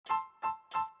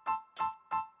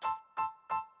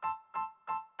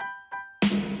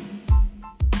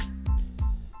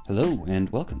Hello and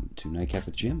welcome to Nightcap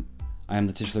with Jim. I am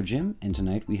the titular Jim, and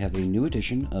tonight we have a new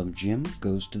edition of Jim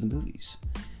Goes to the Movies.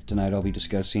 Tonight I'll be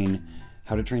discussing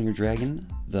How to Train Your Dragon,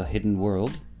 The Hidden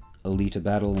World, Alita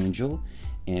Battle Angel,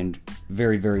 and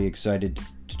very, very excited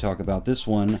to talk about this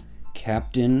one,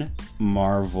 Captain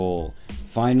Marvel.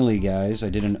 Finally, guys, I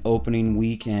did an opening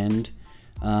weekend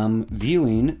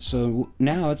viewing, so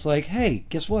now it's like, hey,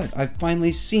 guess what? I've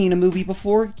finally seen a movie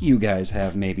before you guys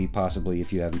have, maybe, possibly,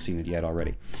 if you haven't seen it yet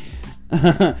already.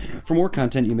 For more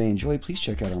content you may enjoy, please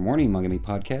check out our Morning Mangami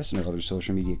podcast and our other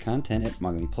social media content at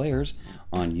Mangami Players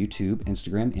on YouTube,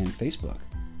 Instagram, and Facebook.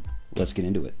 Let's get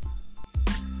into it.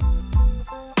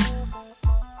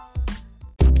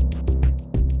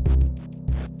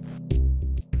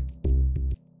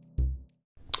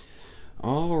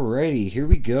 Alrighty, here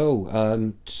we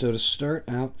go. So to start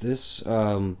out this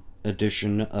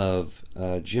edition of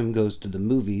Jim Goes to the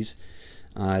Movies,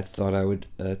 I thought I would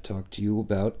talk to you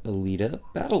about Alita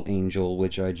Battle Angel,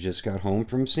 which I just got home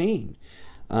from seeing.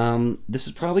 This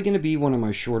is probably going to be one of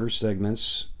my shorter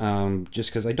segments, just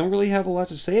because I don't really have a lot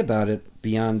to say about it,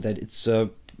 beyond that it's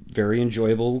a very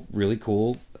enjoyable, really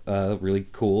cool,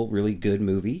 really good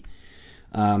movie.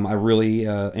 I really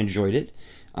enjoyed it.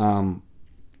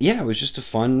 Yeah, it was just a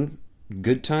fun,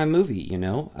 good time movie, you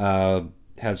know.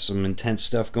 Had some intense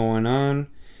stuff going on,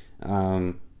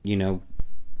 throwing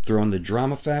the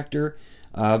drama factor,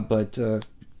 but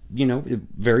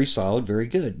very solid, very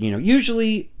good.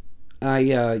 Usually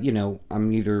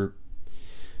I'm either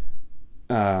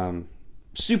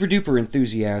super duper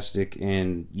enthusiastic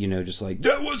and, just like,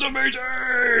 that was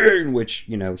amazing, which,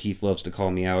 Heath loves to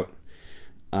call me out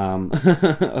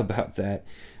about that.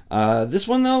 This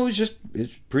one, though,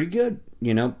 it's pretty good,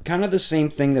 kind of the same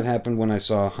thing that happened when I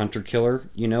saw Hunter Killer,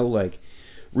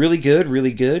 really good,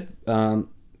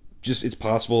 just, it's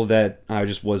possible that I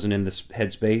just wasn't in this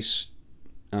headspace,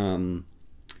 to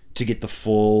get the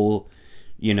full,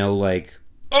 oh,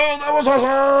 that was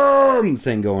awesome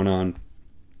thing going on,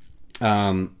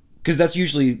 because that's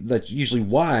usually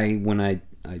why when I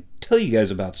tell you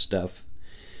guys about stuff,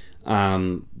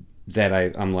 that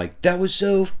I'm like, that was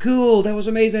so cool, that was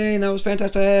amazing, that was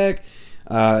fantastic.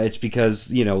 It's because,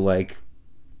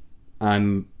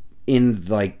 I'm in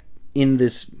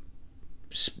this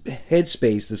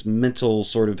headspace, this mental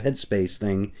sort of headspace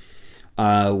thing,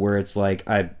 where it's like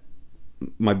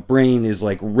my brain is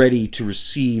ready to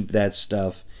receive that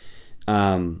stuff.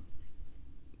 You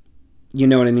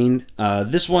know what I mean?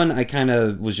 This one I kind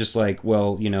of was just like,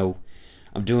 well,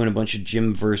 I'm doing a bunch of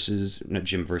Jim Goes to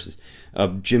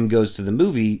the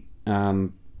Movie,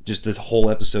 just this whole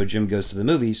episode, Jim Goes to the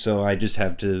Movie, so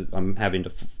I'm having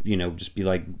to, just be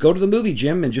like, go to the movie,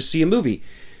 Jim, and just see a movie.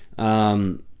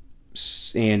 And,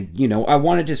 I've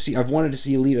wanted to see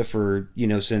Alita for,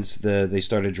 since they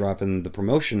started dropping the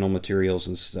promotional materials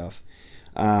and stuff.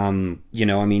 I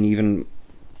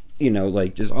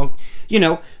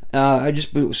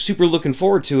just was super looking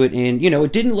forward to it, and,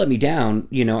 it didn't let me down.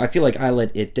 I feel like I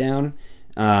let it down.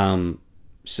 But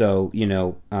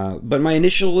my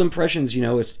initial impressions,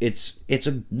 it's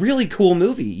a really cool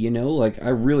movie, I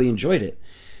really enjoyed it.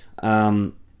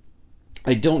 I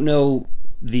don't know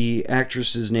the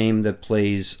actress's name that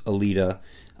plays Alita,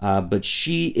 but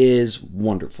she is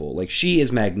wonderful. She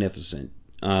is magnificent,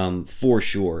 for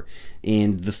sure.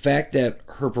 And the fact that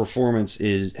her performance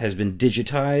has been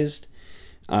digitized,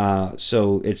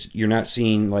 so you're not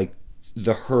seeing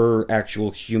her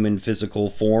actual human physical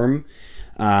form,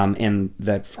 and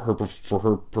that for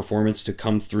her performance to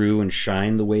come through and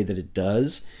shine the way that it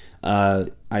does, I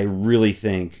really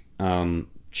think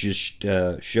just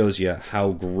shows you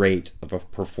how great of a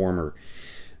performer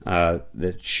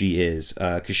that she is,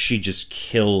 because she just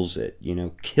kills it,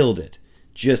 killed it.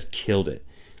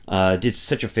 Did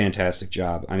such a fantastic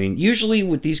job. I mean, usually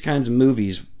with these kinds of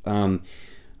movies, I'm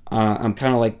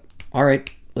kind of like, all right,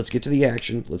 let's get to the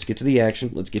action,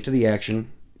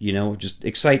 just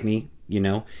excite me,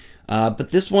 but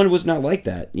this one was not like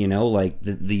that,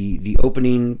 the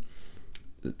opening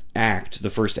act, the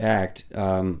first act,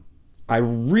 I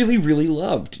really, really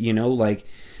loved,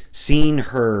 seeing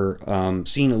her,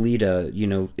 seeing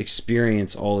Alita,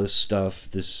 experience all this stuff,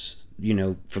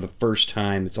 for the first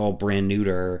time. It's all brand new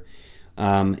to her,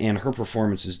 and her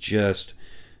performance is just,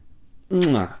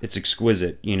 it's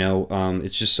exquisite,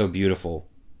 it's just so beautiful.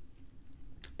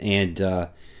 And, to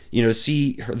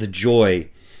see the joy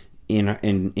in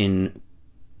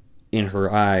her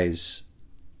eyes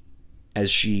as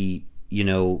she,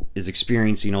 is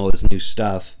experiencing all this new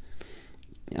stuff,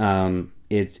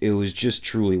 it was just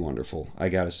truly wonderful, I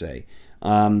gotta say.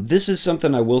 This is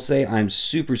something I will say, I'm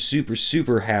super, super,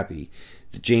 super happy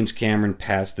that James Cameron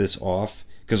passed this off,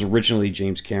 because originally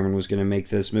James Cameron was going to make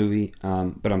this movie,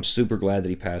 but I'm super glad that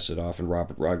he passed it off and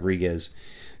Robert Rodriguez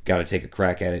got to take a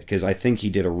crack at it, because I think he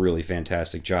did a really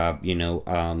fantastic job.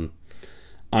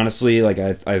 Honestly, like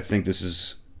I think this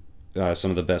is some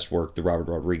of the best work that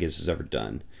Robert Rodriguez has ever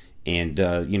done. And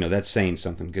that's saying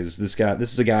something, because this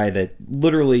is a guy that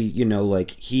literally,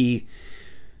 like, he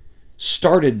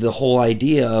started the whole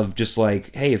idea of just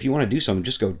like, hey, if you want to do something,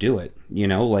 just go do it.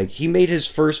 Like, he made his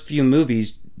first few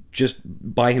movies just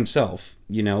by himself.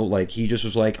 Like, he just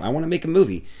was like, I want to make a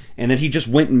movie, and then he just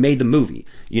went and made the movie.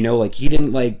 Like, he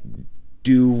didn't like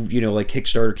do like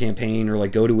Kickstarter campaign, or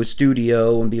like go to a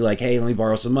studio and be like, hey, let me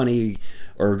borrow some money,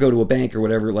 or go to a bank or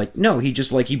whatever. Like, no, he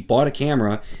just like, he bought a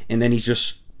camera and then he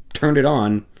just turned it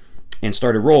on and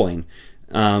started rolling,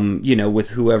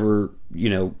 with whoever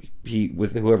he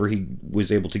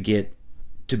was able to get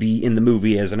to be in the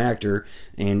movie as an actor.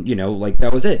 And like,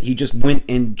 that was it. He just went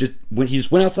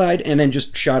outside and then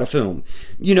just shot a film.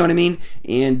 You know what I mean?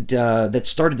 And that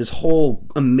started this whole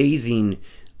amazing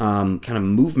kind of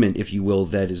movement, if you will,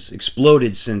 that has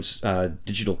exploded since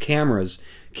digital cameras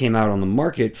came out on the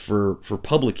market for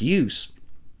public use.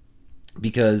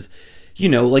 Because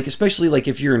like, especially like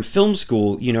if you're in film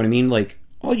school, you know what I mean? Like,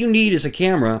 all you need is a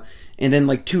camera and then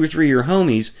like 2 or 3 of your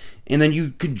homies, and then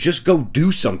you could just go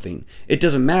do something. It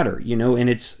doesn't matter, and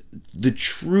it's the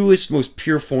truest, most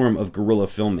pure form of guerrilla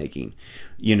filmmaking.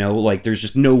 Like, there's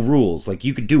just no rules. Like,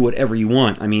 you could do whatever you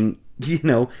want. I mean,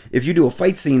 if you do a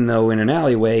fight scene, though, in an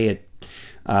alleyway at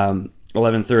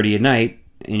 11:30 at night,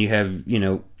 and you have,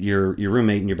 your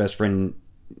roommate and your best friend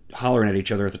hollering at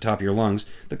each other at the top of your lungs,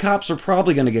 the cops are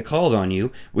probably going to get called on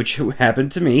you, which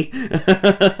happened to me.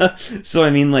 So, I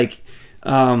mean, like,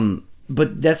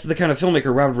 but that's the kind of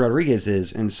filmmaker Robert Rodriguez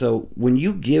is. And so when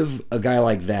you give a guy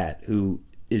like that, who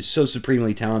is so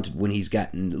supremely talented when he's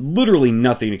gotten literally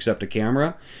nothing except a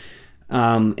camera,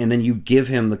 and then you give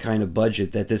him the kind of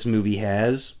budget that this movie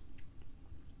has,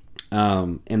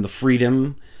 and the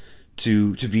freedom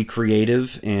to be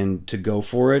creative and to go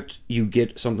for it, you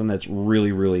get something that's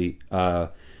really, really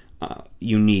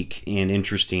unique and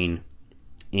interesting,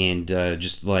 and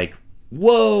just like,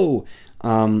 whoa.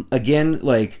 Again,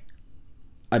 like,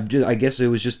 I guess it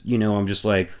was just, I'm just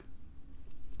like,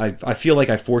 I feel like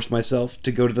I forced myself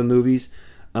to go to the movies,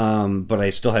 but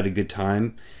I still had a good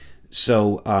time.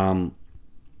 So, I'm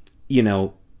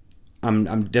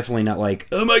definitely not like,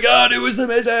 oh my god, it was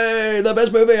amazing, the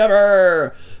best movie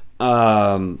ever.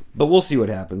 But we'll see what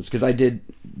happens, because I did,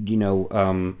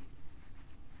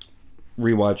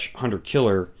 rewatch Hunter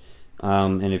Killer,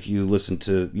 and if you listen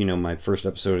to, my first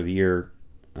episode of the year,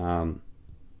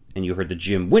 and you heard the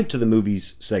Jim went to the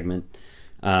movies segment,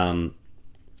 then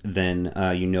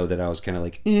you know that I was kind of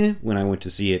like, when I went to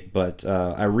see it, but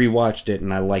I rewatched it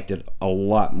and I liked it a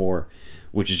lot more,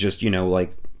 which is just,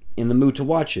 like, in the mood to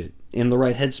watch it, in the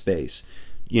right headspace,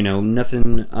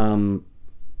 nothing,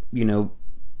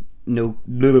 no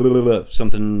blah, blah, blah, blah,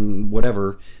 something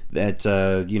whatever that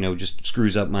just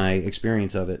screws up my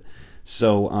experience of it.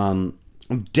 So I'm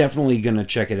definitely gonna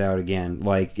check it out again.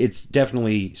 Like, it's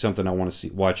definitely something I want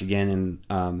to watch again.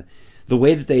 And the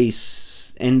way that they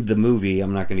end the movie,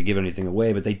 I'm not going to give anything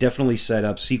away, but they definitely set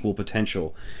up sequel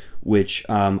potential, which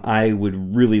I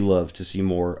would really love to see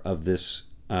more of this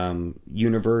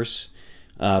universe,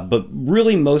 but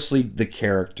really mostly the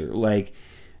character. Like,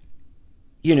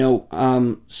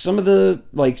 some of the,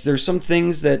 like, there's some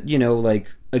things that, like,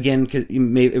 again,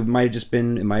 it might have just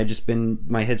been my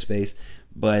headspace,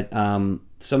 but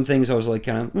some things I was like,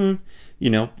 kind of,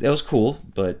 that was cool,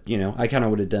 but, I kind of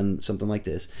would have done something like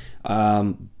this.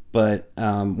 But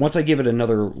once I give it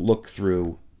another look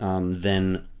through,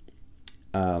 then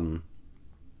I'm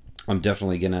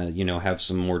definitely gonna, have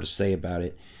some more to say about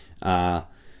it.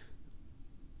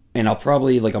 And I'll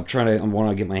probably, like, I want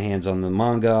to get my hands on the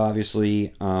manga,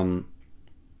 obviously,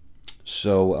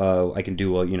 so I can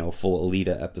do a full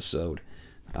Alita episode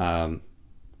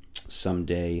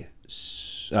someday,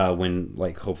 when,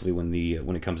 like, hopefully when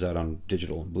it comes out on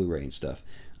digital and Blu-ray and stuff.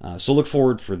 So look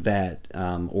forward for that,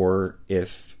 or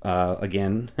if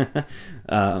again,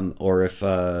 or if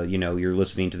you're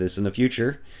listening to this in the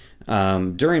future,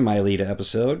 during my Alita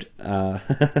episode,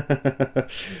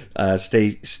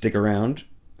 stick around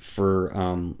for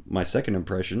my second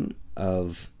impression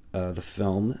of the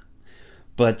film.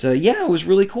 But yeah, it was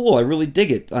really cool. I really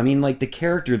dig it. I mean, like, the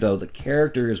character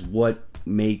is what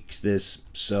makes this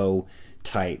so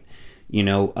tight.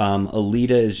 Alita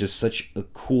is just such a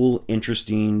cool,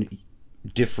 interesting,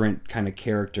 different kind of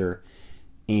character,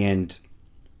 and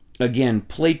again,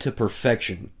 played to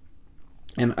perfection.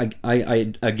 And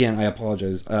I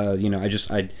apologize.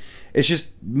 It's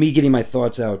just me getting my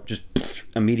thoughts out just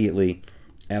immediately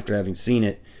after having seen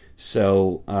it.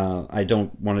 So I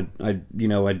don't want to.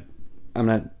 I'm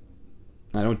not.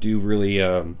 I don't do really.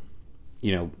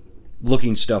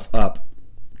 Looking stuff up,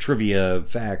 trivia,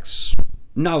 facts,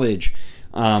 knowledge.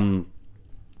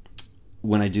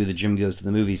 When I do the Jim Goes to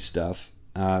the Movies stuff,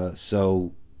 but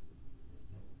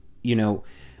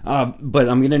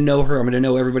I'm gonna know her. I'm gonna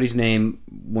know everybody's name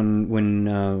when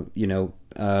for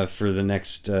the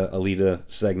next Alita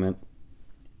segment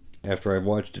after I've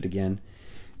watched it again,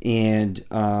 and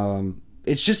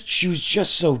it's just she was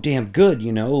just so damn good,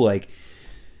 like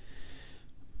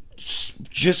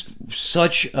just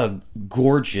such a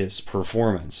gorgeous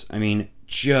performance. I mean,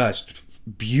 just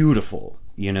beautiful,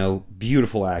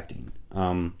 beautiful acting.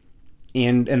 And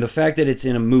the fact that it's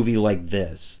in a movie like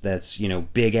this, that's,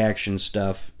 big action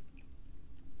stuff,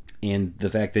 and the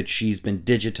fact that she's been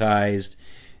digitized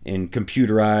and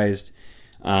computerized,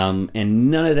 and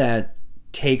none of that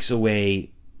takes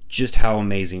away just how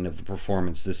amazing of a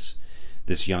performance this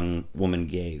young woman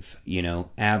gave.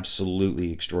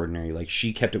 Absolutely extraordinary. Like,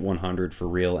 she kept it 100 for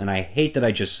real, and I hate that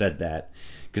I just said that,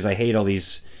 because I hate all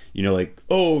these,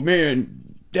 oh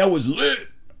man, that was lit,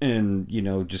 and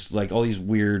just like all these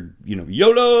weird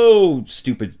YOLO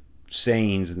stupid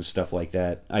sayings and stuff like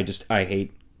that. I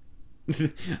hate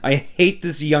I hate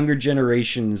this younger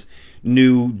generation's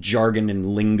new jargon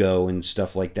and lingo and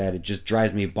stuff like that. It just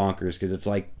drives me bonkers, because it's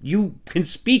like, you can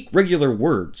speak regular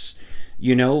words,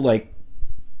 like,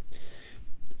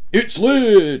 it's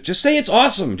lit, just say it's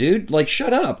awesome, dude. Like,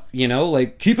 shut up,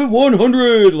 like, keep it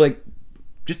 100, like,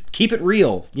 just keep it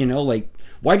real, like,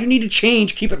 why do you need to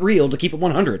change keep it real to keep it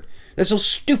 100? That's so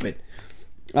stupid.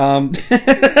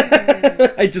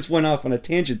 I just went off on a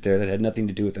tangent there that had nothing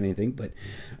to do with anything, but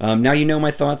now you know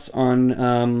my thoughts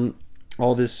on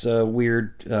all this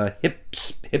weird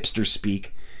hipster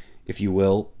speak, if you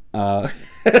will. But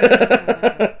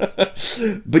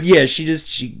yeah, she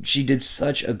did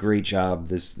such a great job,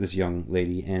 this young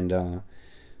lady, and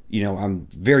I'm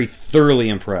very thoroughly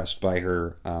impressed by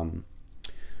her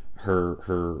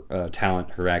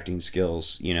talent, her acting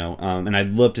skills, and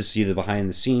I'd love to see the behind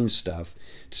the scenes stuff,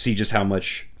 to see just how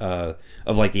much of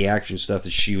like the action stuff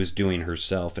that she was doing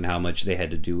herself, and how much they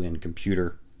had to do in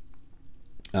computer,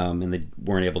 and they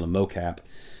weren't able to mocap.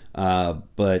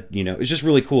 But it's just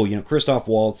really cool. Christoph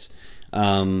Waltz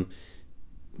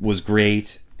was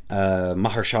great.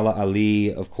 Mahershala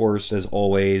Ali, of course, as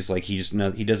always. Like, he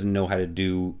doesn't know how to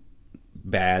do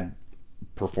bad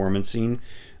performancing.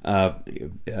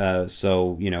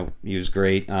 So he was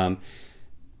great.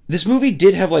 This movie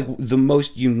did have like the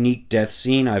most unique death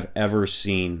scene I've ever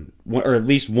seen, or at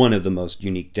least one of the most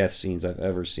unique death scenes I've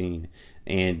ever seen.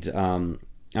 And I'm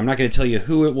not going to tell you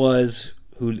who it was,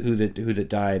 who that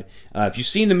died. If you've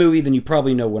seen the movie, then you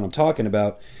probably know what I'm talking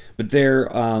about. But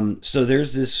so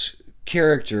there's this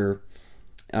character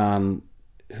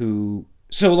who.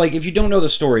 So, like, if you don't know the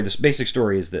story, this basic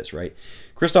story is this, right?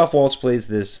 Christoph Waltz plays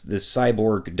this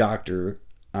cyborg doctor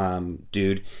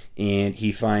dude, and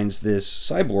he finds this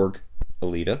cyborg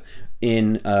Alita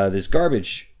in this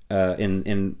garbage,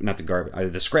 in not the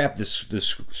garbage, the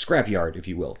scrap yard, if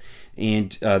you will.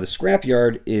 And the scrap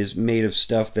yard is made of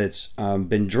stuff that's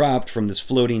been dropped from this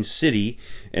floating city,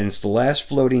 and it's the last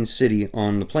floating city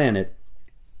on the planet.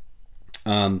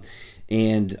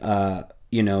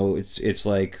 It's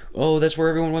like, oh, that's where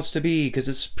everyone wants to be because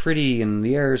it's pretty and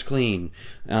the air is clean.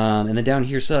 And then down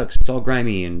here sucks. It's all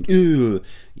grimy and ew,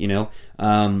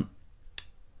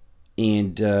 and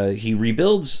he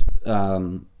rebuilds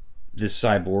this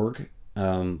cyborg,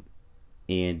 and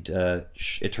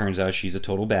it turns out she's a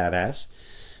total badass.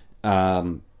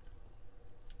 Some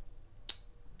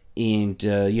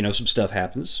stuff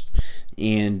happens,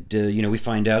 and we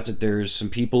find out that there's some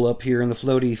people up here in the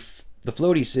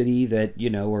floaty city that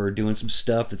are doing some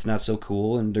stuff that's not so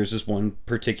cool, and there's this one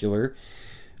particular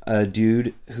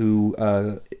dude who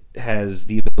has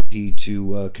the ability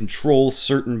to control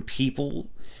certain people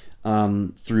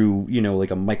through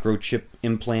like a microchip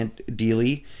implant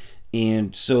dealy.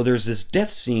 And so there's this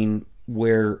death scene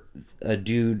where a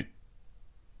dude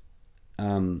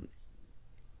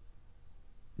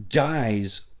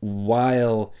dies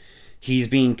while he's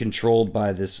being controlled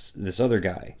by this other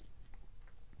guy,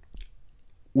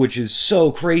 which is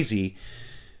so crazy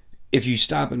if you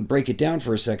stop and break it down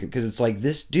for a second, because it's like,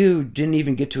 this dude didn't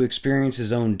even get to experience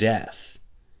his own death.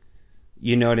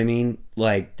 You know what I mean?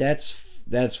 Like, that's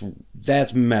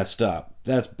messed up.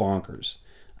 That's bonkers.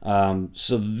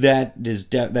 So that is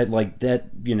that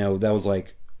was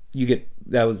like,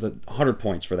 that was the 100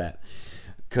 points for that,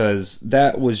 because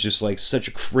that was just like such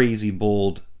a crazy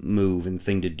bold move and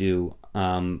thing to do.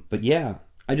 But yeah,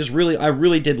 I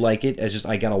really did like it.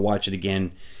 I gotta watch it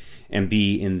again and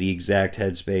be in the exact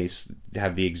headspace,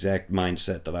 have the exact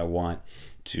mindset that I want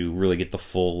to really get the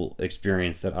full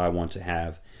experience that I want to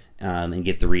have, and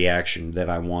get the reaction that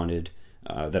I wanted,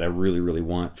 that I really, really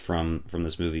want from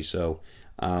this movie. So,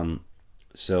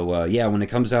 yeah, when it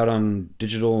comes out on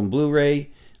digital and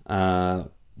Blu-ray, going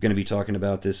to be talking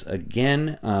about this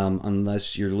again,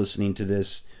 unless you're listening to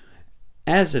this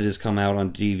as it has come out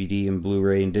on DVD and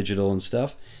Blu-ray and digital and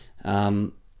stuff,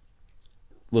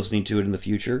 listening to it in the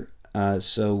future.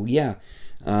 So yeah,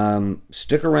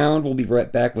 stick around. We'll be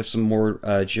right back with some more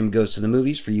Jim Goes to the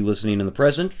Movies for you listening in the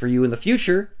present. For you in the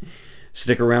future,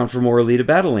 stick around for more Alita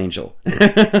Battle Angel.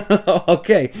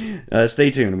 Okay,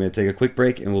 stay tuned. I'm going to take a quick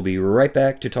break, and we'll be right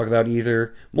back to talk about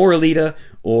either more Alita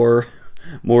or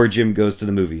more Jim Goes to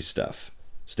the Movies stuff.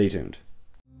 Stay tuned.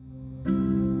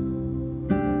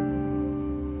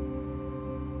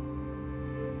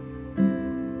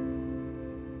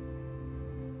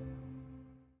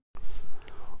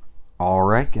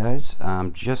 Alright guys,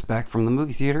 I'm just back from the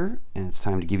movie theater, and it's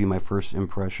time to give you my first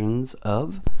impressions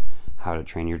of How to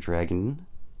Train Your Dragon: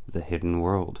 The Hidden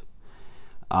World.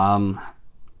 I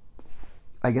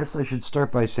guess I should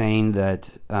start by saying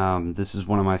that this is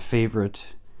one of my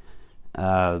favorite,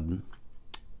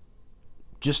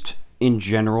 just in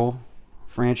general,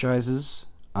 franchises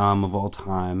of all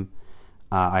time.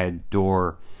 I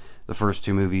adore the first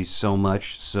two movies so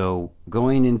much, so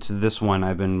going into this one,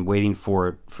 I've been waiting for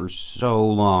it for so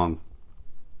long.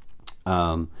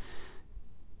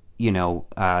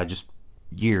 Just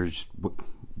years.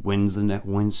 When's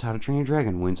How to Train Your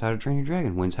Dragon? When's How to Train Your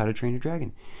Dragon? When's How to Train Your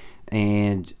Dragon?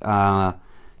 And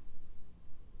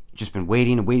just been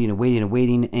waiting and waiting and waiting and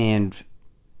waiting, and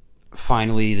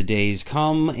finally the days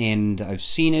come, and I've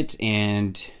seen it,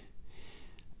 and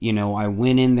I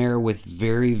went in there with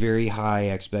very, very high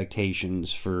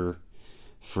expectations for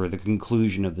the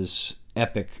conclusion of this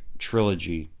epic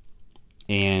trilogy.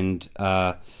 And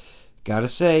gotta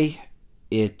say,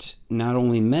 it not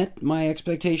only met my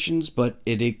expectations, but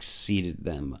it exceeded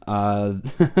them.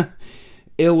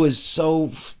 It was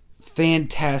so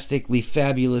fantastically,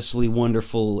 fabulously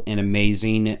wonderful and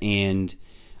amazing, and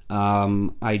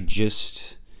I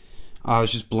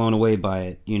was just blown away by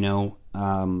it,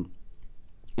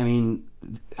 I mean,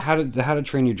 How to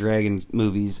Train Your Dragon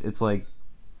movies, it's like,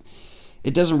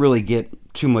 it doesn't really get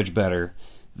too much better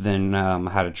than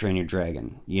How to Train Your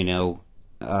Dragon, oh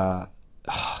God,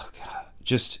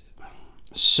 just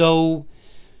so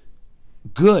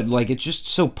good. Like, it's just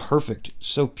so perfect,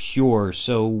 so pure,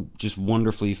 so just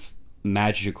wonderfully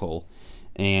magical,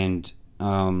 and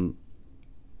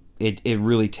it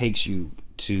really takes you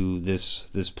to this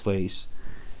place.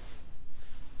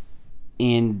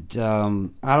 And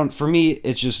for me,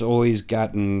 it's always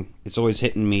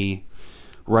hitting me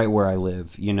right where I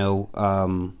live,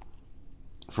 from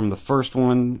the first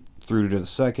one through to the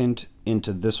second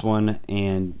into this one,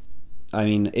 and I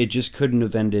mean, it just couldn't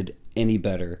have ended any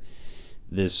better.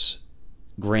 This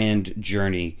grand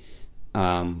journey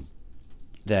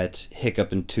that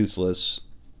Hiccup and Toothless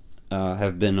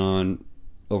have been on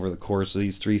over the course of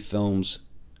these three films,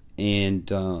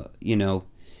 and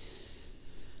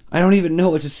I don't even know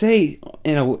what to say.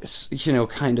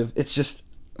 Kind of. It's just,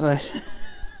 the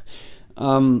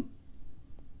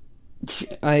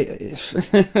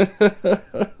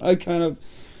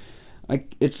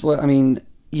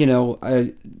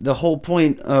whole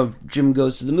point of Jim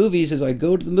Goes to the Movies is I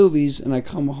go to the movies and I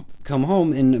come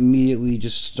home and immediately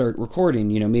just start recording.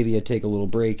 Maybe I take a little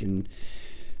break and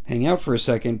hang out for a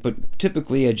second, but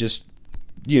typically I just,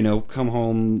 come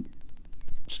home,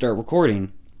 start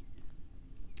recording.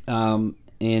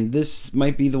 And this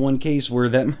might be the one case where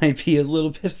that might be a little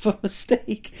bit of a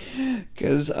mistake,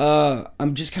 because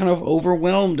I'm just kind of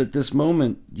overwhelmed at this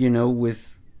moment,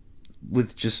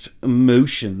 with just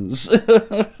emotions.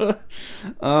 The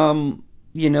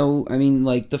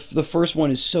first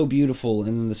one is so beautiful,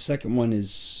 and then the second one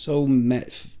is so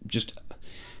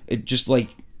it just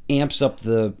like amps up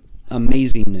the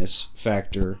amazingness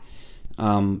factor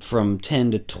from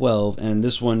 10 to 12, and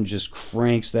this one just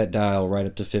cranks that dial right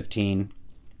up to 15.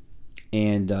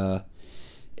 And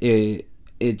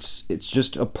it's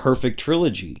just a perfect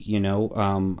trilogy,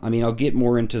 I'll get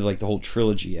more into like the whole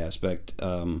trilogy aspect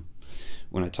when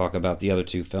I talk about the other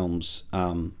two films,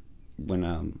 oh my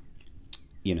God,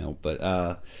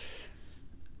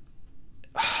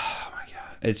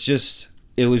 it's just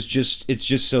I'm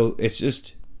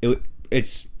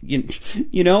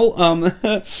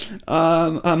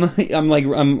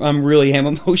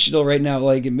emotional right now.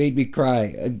 Like, it made me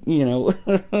cry,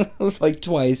 like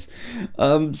twice.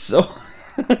 So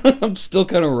I'm still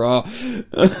kind of raw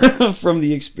from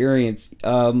the experience.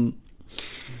 I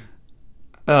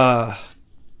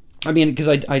mean, because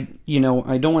I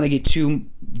don't want to get too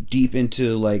deep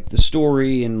into like the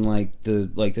story and like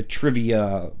the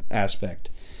trivia aspect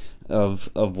of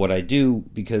what I do,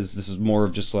 because this is more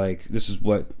of just like, this is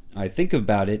what I think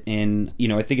about it, and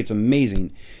I think it's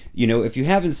amazing. If you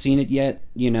haven't seen it yet,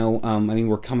 I mean,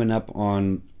 we're coming up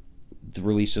on the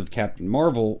release of Captain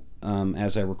Marvel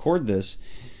as I record this,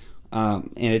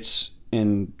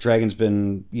 and Dragon's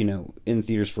been in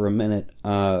theaters for a minute,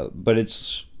 but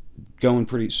it's going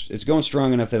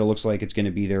strong enough that it looks like it's going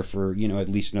to be there for at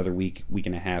least another week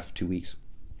and a half, 2 weeks.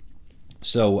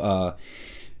 So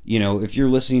if you're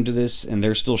listening to this and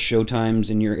there's still showtimes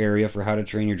in your area for How to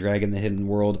Train Your Dragon: The Hidden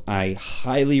World, I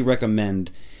highly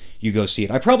recommend you go see it.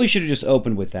 I probably should have just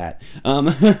opened with that.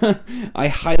 I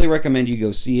highly recommend you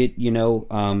go see it.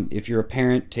 If you're a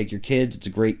parent, take your kids. It's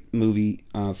a great movie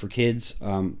for kids.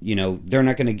 They're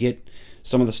not going to get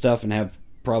some of the stuff and have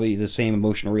probably the same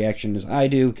emotional reaction as I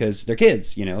do, because they're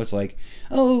kids. It's like,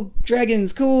 oh,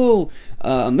 dragons, cool.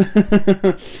 And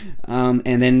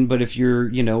then, but if you're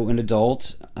an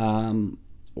adult,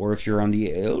 or if you're on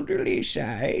the elderly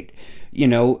side,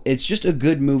 it's just a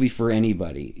good movie for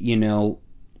anybody.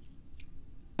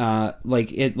 I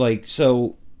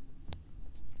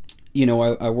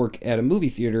work at a movie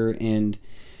theater, and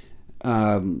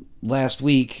last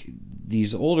week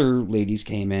these older ladies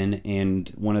came in, and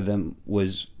one of them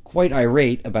was quite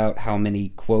irate about how many,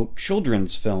 quote,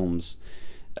 children's films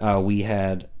we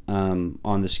had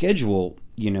on the schedule,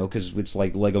 because it's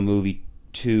like Lego Movie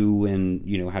 2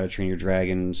 and, How to Train Your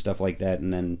Dragon and stuff like that,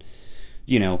 and then,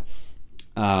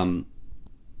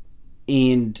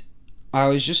 and I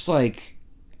was just like,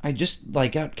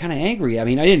 got kind of angry. I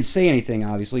mean, I didn't say anything,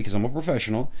 obviously, because I'm a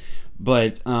professional,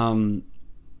 but,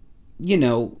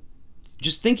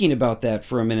 just thinking about that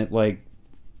for a minute, like,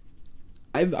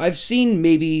 I've seen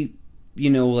maybe,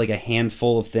 like a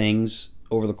handful of things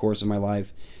over the course of my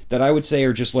life that I would say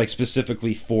are just like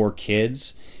specifically for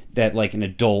kids, that like an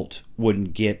adult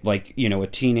wouldn't get, like, a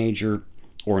teenager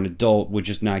or an adult would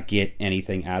just not get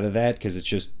anything out of that, because it's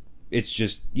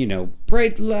just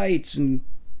bright lights and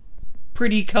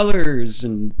pretty colors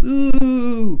and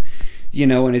ooh,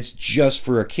 and it's just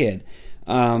for a kid.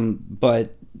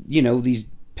 But these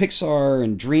Pixar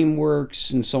and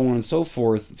DreamWorks and so on and so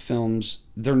forth films,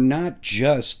 they're not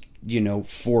just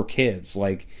for kids.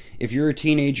 Like, if you're a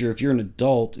teenager, if you're an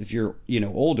adult, if you're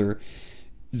older,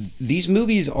 these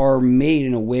movies are made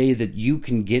in a way that you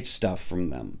can get stuff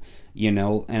from them.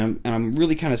 And I'm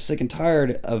really kind of sick and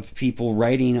tired of people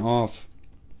writing off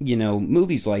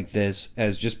movies like this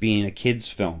as just being a kid's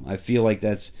film. I feel like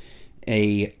that's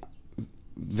a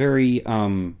very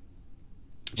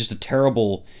just a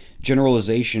terrible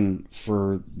generalization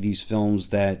for these films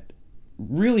that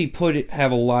really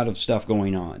have a lot of stuff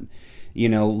going on.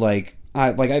 Like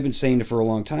I've been saying for a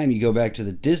long time, you go back to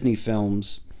the Disney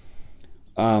films,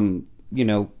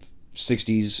 60s,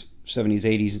 70s,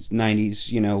 80s,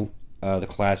 90s, the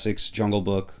classics, Jungle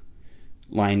Book,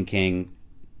 Lion King,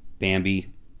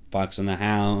 Bambi, Fox and the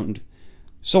Hound,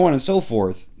 so on and so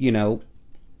forth,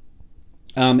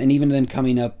 and even then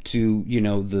coming up to,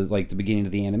 the beginning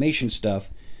of the animation stuff,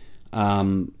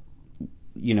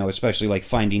 especially like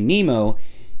Finding Nemo,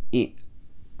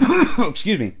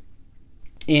 excuse me,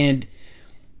 and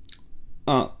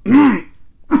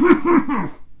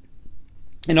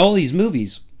and all these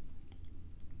movies,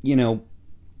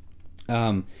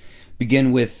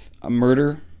 begin with a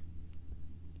murder,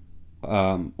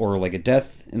 or like a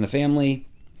death in the family,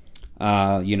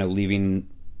 leaving,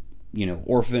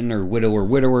 orphan or widow or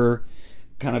widower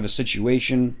kind of a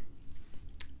situation.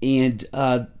 And,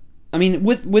 I mean,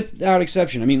 without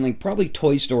exception, I mean, like, probably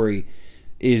Toy Story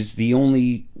is the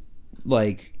only,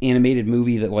 like, animated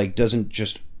movie that, like, doesn't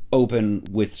just open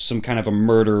with some kind of a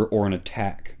murder or an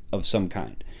attack of some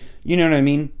kind. You know what I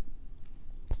mean?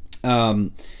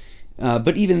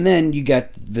 But even then, you got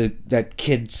that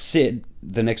kid Sid,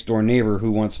 the next door neighbor,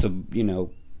 who wants to,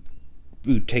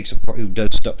 who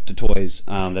does stuff to toys.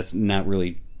 That's not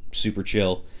really super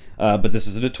chill. But this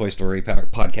isn't a Toy Story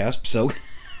podcast, so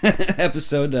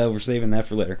episode, we're saving that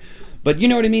for later. But you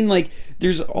know what I mean? Like,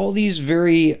 there's all these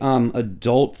very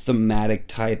adult thematic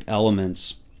type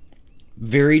elements,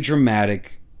 very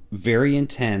dramatic, very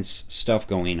intense stuff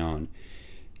going on.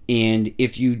 And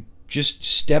if you just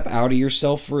step out of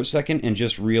yourself for a second and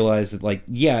just realize that, like,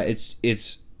 yeah,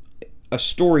 it's a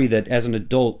story that as an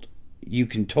adult you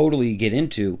can totally get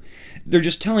into. They're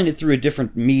just telling it through a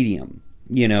different medium,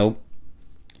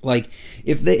 Like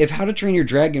if How to Train Your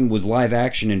Dragon was live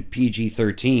action and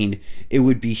PG-13, it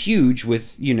would be huge.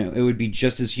 With it would be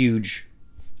just as huge,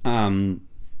 if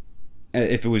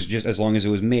it was just as long as it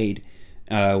was made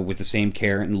with the same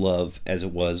care and love as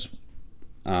it was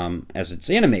as it's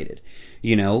animated.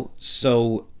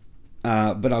 So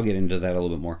but I'll get into that a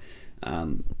little bit more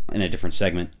in a different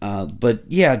segment. But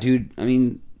yeah, dude, I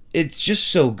mean, it's just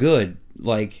so good.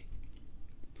 Like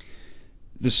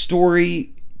the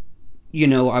story.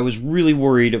 I was really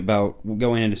worried about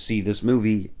going in to see this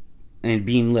movie and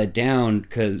being let down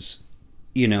because,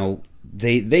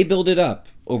 they build it up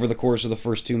over the course of the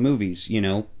first two movies,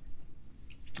 And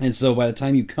so by the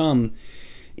time you come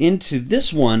into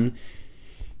this one,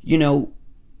 you're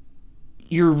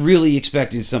really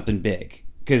expecting something big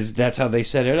because that's how they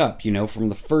set it up, from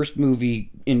the first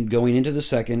movie in going into the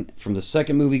second, from the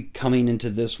second movie coming into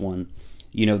this one,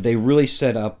 they really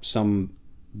set up some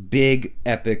big,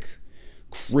 epic,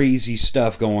 crazy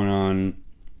stuff going on.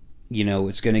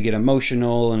 It's going to get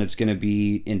emotional and it's going to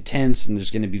be intense and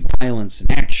there's going to be violence and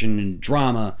action and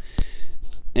drama,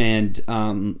 and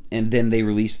then they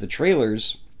release the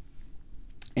trailers,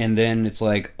 and then it's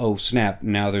like, oh snap,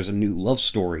 now there's a new love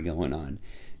story going on.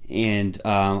 And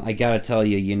I gotta tell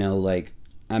you, like,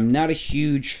 I'm not a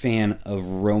huge fan of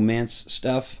romance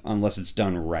stuff unless it's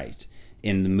done right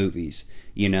in the movies,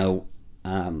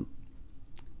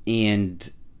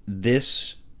 and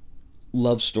this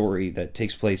love story that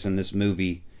takes place in this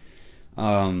movie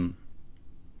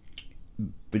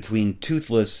between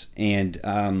Toothless and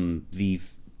the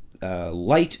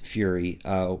Light Fury,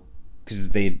 because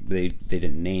they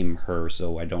didn't name her,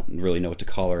 so I don't really know what to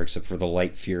call her except for the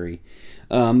Light Fury.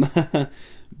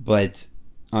 But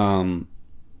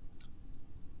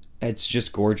it's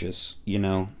just gorgeous,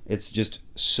 It's just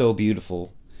so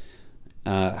beautiful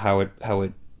how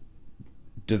it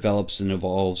develops and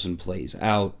evolves and plays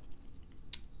out.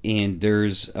 And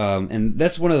there's and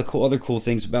that's one of the other cool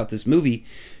things about this movie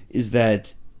is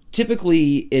that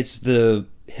typically it's the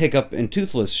Hiccup and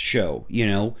Toothless show,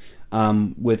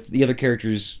 with the other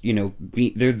characters,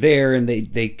 they're there and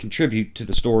they contribute to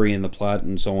the story and the plot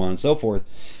and so on and so forth.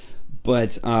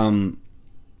 But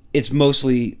it's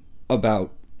mostly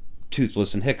about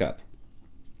Toothless and Hiccup,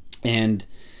 and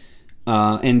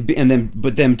then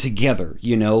but them together,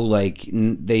 like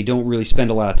they don't really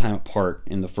spend a lot of time apart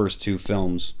in the first two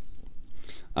films,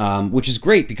 which is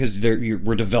great because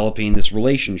we're developing this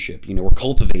relationship, we're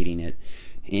cultivating it.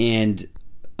 And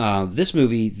this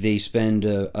movie, they spend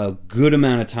a good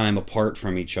amount of time apart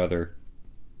from each other,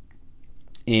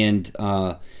 and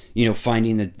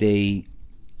finding that they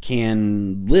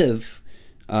can live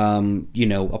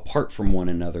apart from one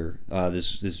another,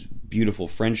 this beautiful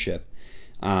friendship.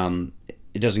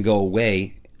 It doesn't go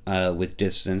away with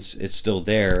distance. It's still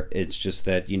there. It's just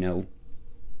that,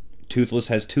 Toothless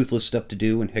has Toothless stuff to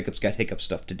do and Hiccup's got Hiccup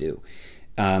stuff to do.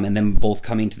 And then both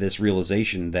coming to this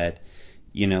realization that,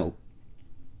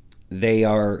 they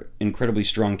are incredibly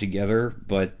strong together,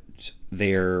 but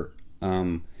they're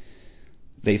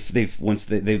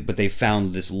they've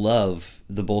found this love,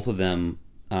 the both of them,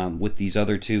 with these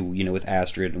other two, with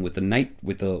Astrid and with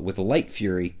the Light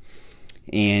Fury,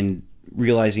 and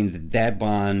realizing that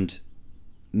bond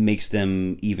makes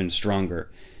them even stronger,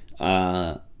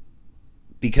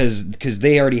 because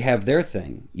they already have their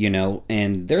thing,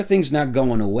 and their thing's not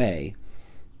going away,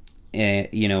 and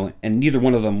neither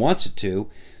one of them wants it to.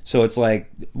 So it's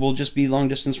like, we'll just be long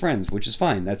distance friends, which is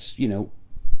fine. That's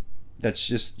that's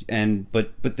just,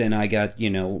 but then I got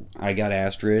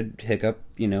Astrid, Hiccup,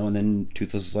 and then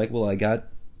Toothless is like, well, I got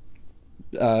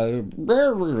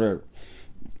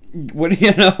what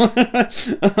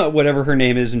whatever her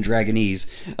name is in Dragonese,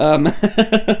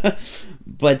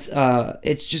 but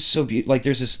it's just so beautiful. Like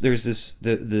there's this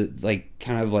the like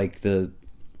kind of like the,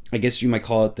 I guess you might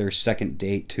call it their second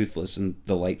date, Toothless and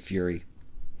the Light Fury,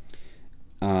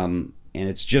 and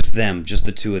it's just them, just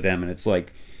the two of them, and it's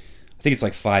like, I think it's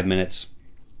like 5 minutes,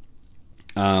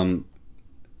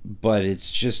 but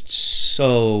it's just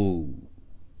so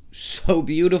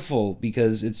beautiful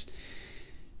because it's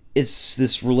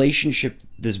this relationship,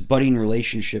 this budding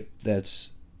relationship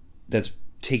that's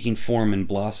taking form and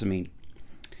blossoming,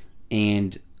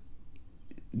 and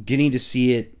getting to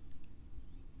see it,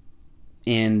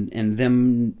 and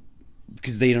them,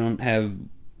 because they don't have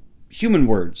human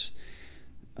words,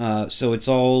 so it's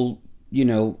all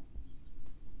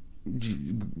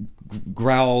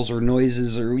growls or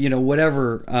noises or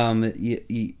whatever,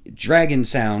 dragon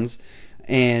sounds,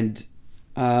 and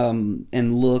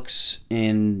looks,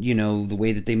 and the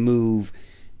way that they move,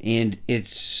 and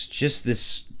it's just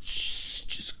this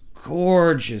just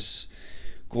gorgeous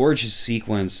gorgeous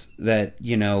sequence that,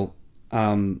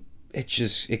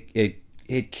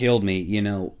 it killed me,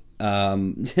 I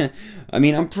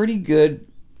mean, I'm pretty good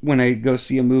when I go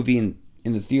see a movie in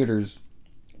the theaters,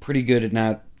 pretty good at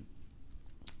not,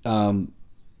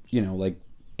 like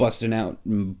busting out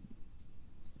and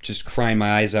just crying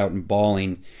my eyes out and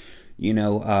bawling,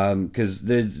 because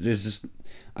there's just,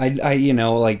 like,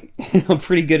 I'm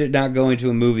pretty good at not going to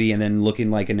a movie and then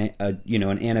looking like an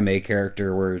anime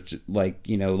character where it's like,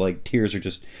 like tears are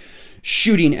just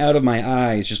shooting out of my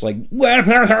eyes, just like,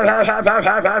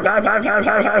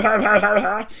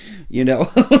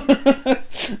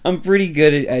 I'm pretty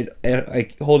good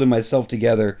at holding myself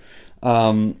together.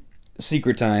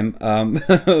 Secret time.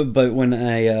 But when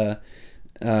I,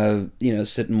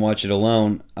 sit and watch it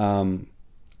alone,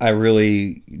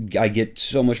 I get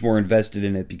so much more invested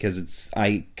in it because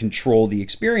I control the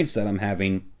experience that I'm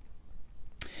having.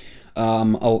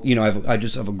 I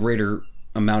just have a greater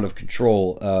amount of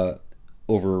control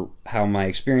over how my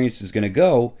experience is going to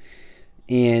go,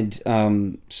 and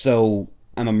so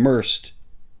I'm immersed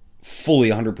fully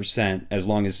 100% as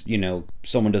long as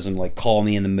someone doesn't like call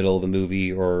me in the middle of the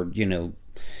movie, or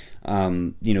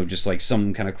just like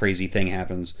some kind of crazy thing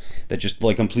happens that just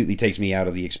like completely takes me out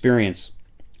of the experience.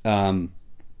 So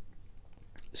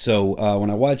when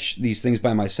I watch these things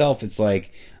by myself, it's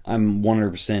like I'm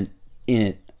 100% in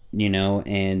it,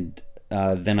 and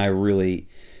then I really,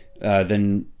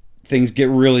 then things get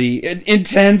really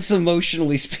intense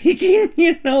emotionally speaking,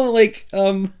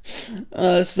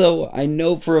 so I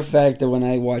know for a fact that when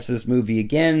I watch this movie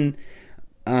again,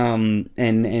 I'm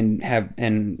able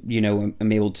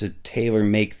to tailor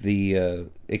make the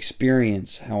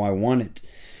experience how I want it,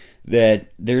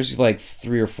 that there's like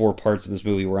 3 or 4 parts of this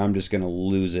movie where I'm just gonna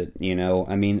lose it,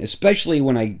 I mean, especially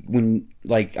when I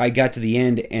got to the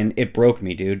end and it broke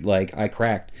me, dude. Like, I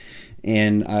cracked,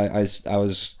 and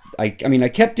I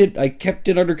kept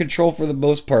it under control for the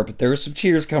most part, but there were some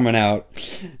tears coming out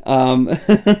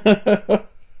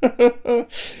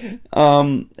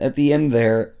at the end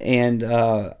there, and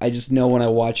I just know when I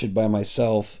watch it by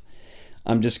myself,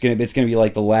 it's gonna be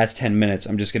like the last 10 minutes.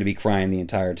 I'm just gonna be crying the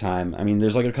entire time. I mean,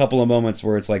 there's like a couple of moments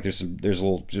where it's like there's some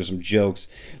jokes,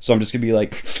 so I'm just gonna be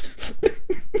like,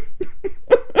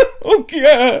 oh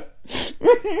yeah,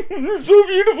 you're so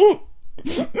beautiful.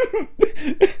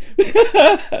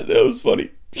 That was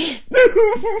funny.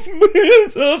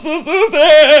 It's so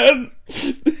sad.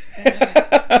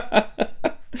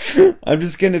 I'm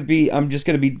just gonna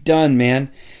be done, man.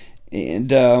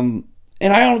 And I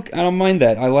don't mind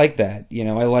that. I like that.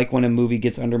 I like when a movie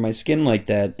gets under my skin like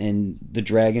that, and the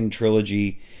Dragon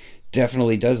trilogy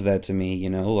definitely does that to me.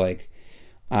 Like,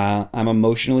 I'm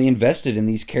emotionally invested in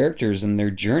these characters and their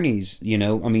journeys.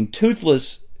 I mean,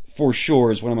 Toothless for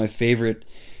sure is one of my favorite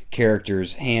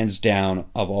characters, hands down,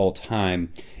 of all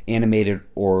time, animated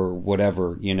or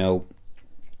whatever.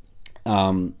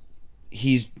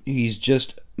 He's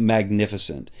just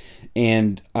magnificent,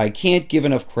 and I can't give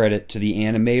enough credit to the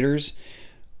animators,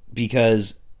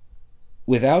 because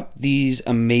without these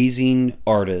amazing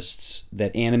artists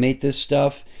that animate this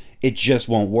stuff, it just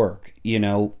won't work.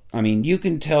 I mean, you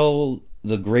can tell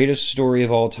the greatest story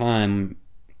of all time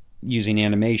using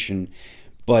animation,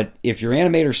 but if your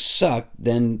animators suck,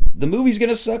 then the movie's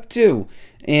gonna suck too,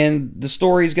 and the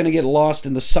story's gonna get lost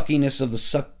in the suckiness of the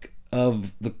suck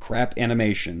of the crap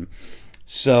animation.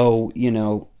 So,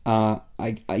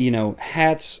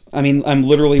 hats. I mean, I'm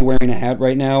literally wearing a hat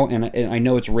right now, and I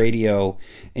know it's radio,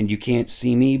 and you can't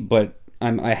see me, but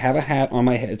I have a hat on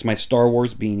my head. It's my Star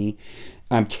Wars beanie.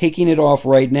 I'm taking it off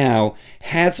right now.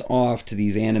 Hats off to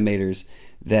these animators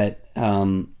that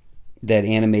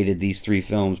animated these 3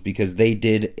 films, because they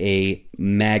did a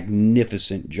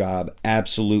magnificent job.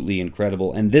 Absolutely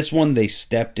incredible. And this one, they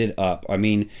stepped it up. I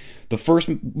mean, the first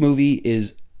movie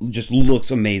just looks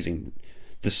amazing.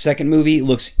 The second movie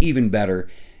looks even better,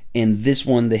 and this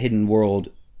one, The Hidden World,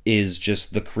 is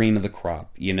just the cream of the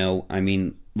crop. I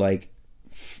mean, like,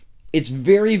 it's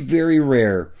very, very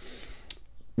rare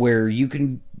where you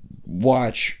can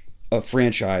watch a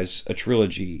franchise, a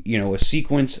trilogy, a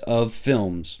sequence of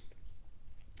films,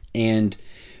 and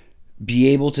be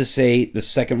able to say the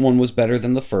second one was better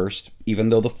than the first, even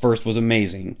though the first was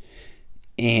amazing,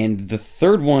 and the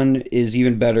third one is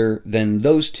even better than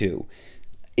those 2.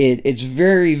 It's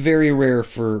very, very rare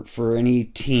for any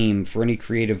team, for any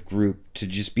creative group, to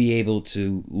just be able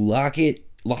to lock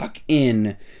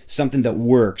in something that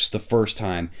works the first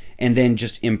time and then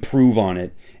just improve on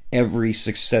it every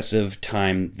successive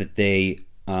time that they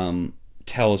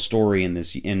tell a story in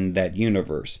that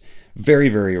universe. Very,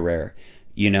 very rare.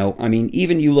 I mean,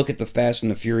 even you look at the Fast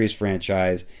and the Furious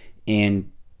franchise, and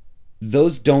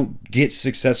those don't get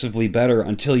successively better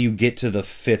until you get to the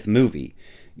fifth movie.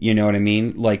 You know what I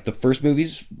mean? Like, the first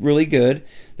movie's really good.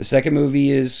 The second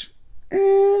movie is,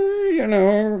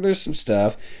 there's some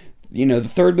stuff. The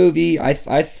third movie I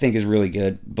think is really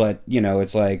good, but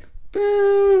it's like,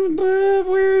 but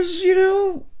where's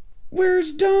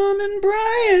Dom and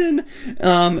Brian?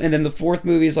 And then the fourth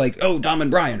movie is like, oh, Dom and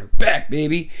Brian are back,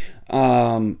 baby.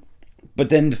 But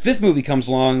then the fifth movie comes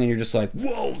along and you're just like,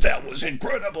 whoa, that was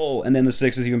incredible. And then the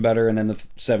sixth is even better, and then the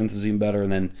seventh is even better,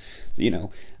 and then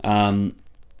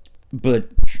but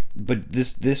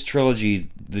this trilogy,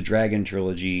 the Dragon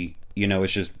trilogy,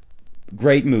 it's just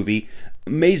great movie,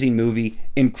 amazing movie,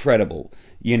 incredible.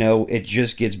 It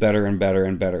just gets better and better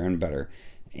and better and better.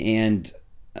 And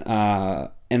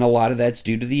a lot of that's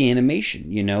due to the animation,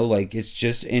 like, it's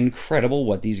just incredible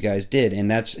what these guys did.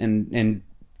 And that's and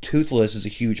Toothless is a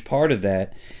huge part of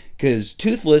that, because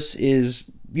Toothless is,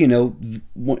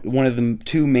 one of the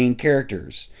two main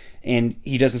characters, and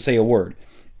he doesn't say a word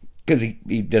because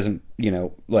he doesn't,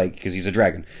 because he's a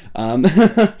dragon.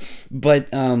 But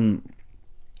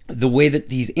the way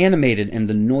that he's animated and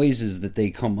the noises that they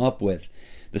come up with,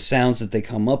 the sounds that they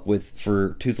come up with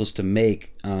for Toothless to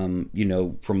make, from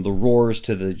the roars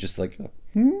to the just like,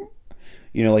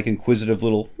 like inquisitive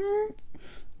little,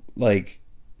 like,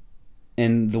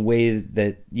 and the way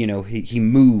that, he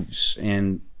moves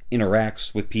and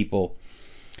interacts with people,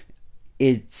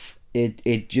 it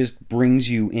just brings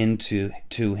you into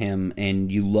him, and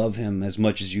you love him as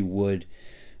much as you would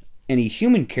any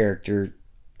human character,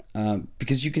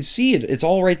 because you can see it. It's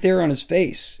all right there on his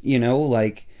face,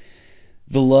 like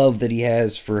the love that he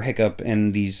has for Hiccup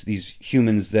and these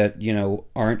humans that,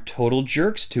 aren't total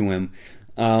jerks to him.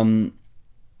 The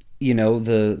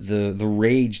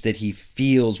rage that he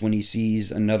feels when he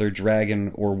sees another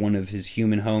dragon or one of his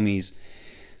human homies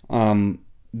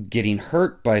getting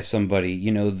hurt by somebody.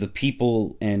 The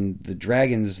people and the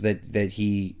dragons that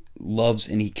he loves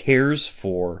and he cares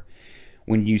for.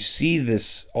 When you see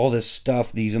all this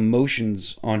stuff, these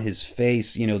emotions on his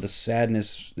face, the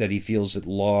sadness that he feels at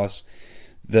loss,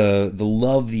 the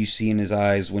love that you see in his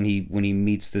eyes when he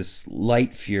meets this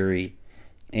light fury.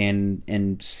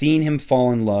 And seeing him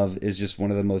fall in love is just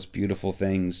one of the most beautiful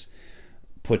things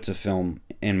put to film,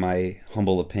 in my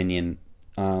humble opinion.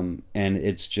 And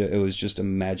it was just a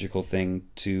magical thing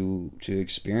to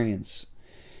experience,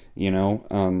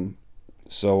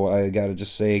 So I gotta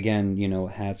just say again,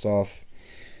 hats off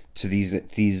to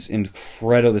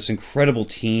this incredible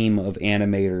team of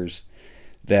animators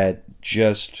that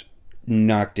just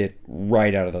knocked it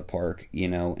right out of the park,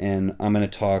 and I'm going to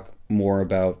talk more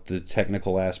about the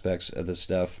technical aspects of the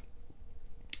stuff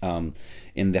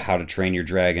in the How to Train Your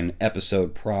Dragon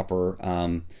episode proper,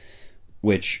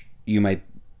 which you might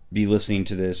be listening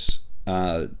to this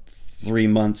 3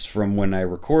 months from when I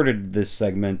recorded this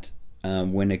segment,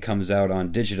 when it comes out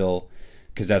on digital,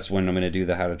 because that's when I'm going to do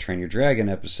the How to Train Your Dragon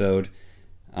episode,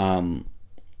 when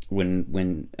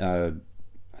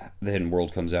The Hidden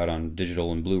World comes out on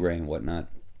digital and Blu-ray and whatnot.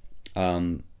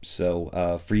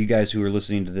 So for you guys who are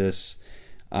listening to this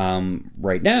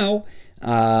right now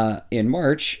in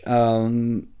March,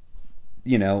 but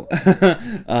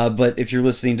if you're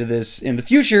listening to this in the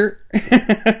future,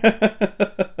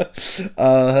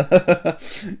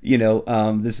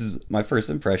 this is my first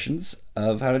impressions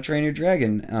of How to Train Your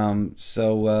Dragon.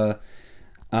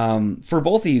 For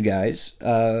both of you guys,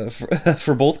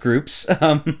 for both groups,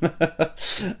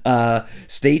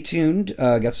 stay tuned.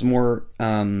 Got some more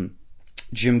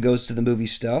Jim Goes to the Movie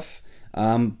stuff.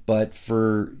 But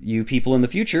for you people in the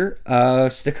future,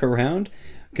 stick around,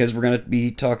 because we're going to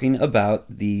be talking about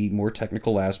the more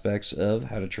technical aspects of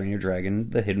How to Train Your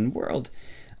Dragon: The Hidden World.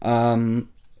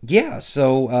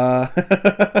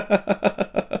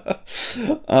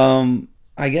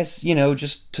 I guess,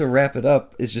 just to wrap it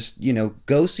up, is just,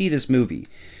 go see this movie.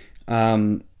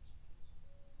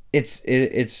 It's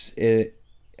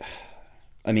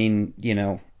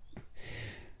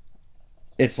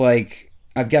like,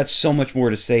 I've got so much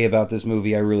more to say about this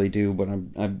movie, I really do, but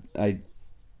I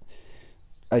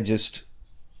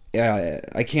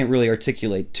can't really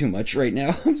articulate too much right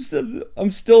now. I'm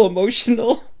still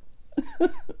emotional.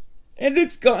 And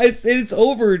it's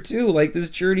over too. Like,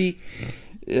 this journey,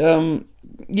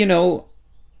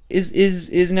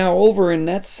 is now over, and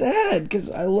that's sad,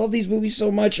 because I love these movies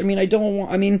so much. I do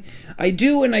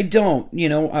and I don't.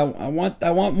 I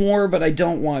want more, but I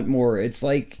don't want more. It's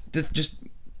like just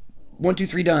 1, 2,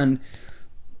 3 done.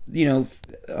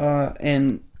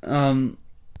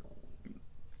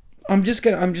 I'm just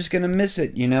gonna miss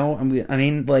it, you know. I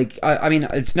mean, like, I mean,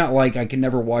 it's not like I can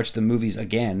never watch the movies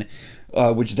again,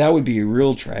 which that would be a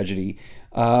real tragedy.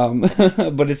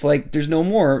 But it's like there's no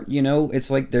more, you know. It's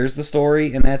like there's the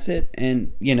story and that's it,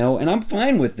 and you know, and I'm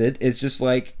fine with it. It's just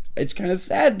like it's kind of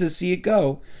sad to see it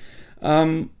go,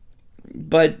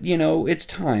 but you know, it's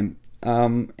time.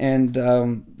 And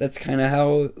that's kind of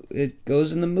how it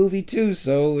goes in the movie too.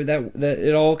 So that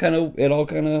it all kind of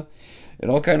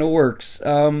works.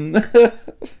 Oh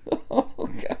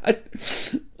God,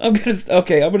 I'm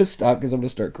gonna stop because I'm gonna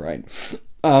start crying.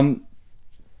 Um,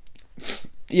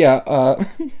 yeah.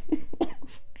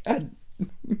 God.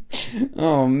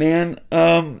 Oh man.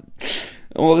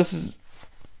 Well, this is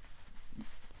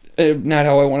not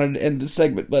how I wanted to end this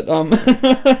segment, but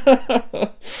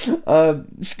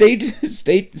stay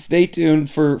tuned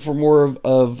for more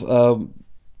of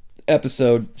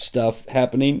episode stuff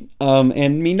happening,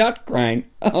 and me not crying.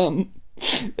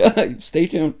 Stay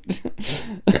tuned.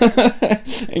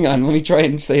 Hang on, let me try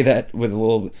and say that with a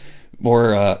little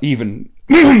more even.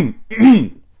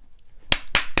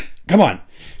 Come on,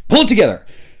 pull it together.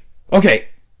 Okay,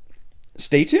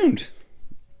 stay tuned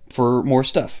for more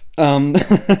stuff.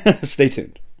 Stay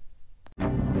tuned.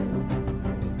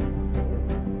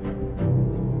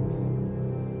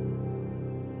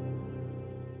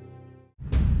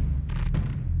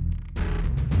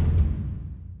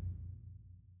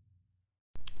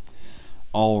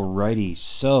 Alrighty,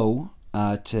 so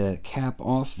to cap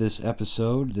off this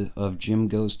episode of Jim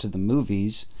Goes to the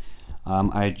Movies,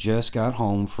 I just got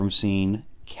home from seeing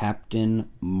Captain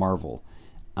Marvel.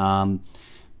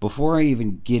 Before I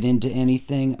even get into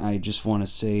anything, I just want to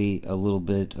say a little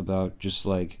bit about just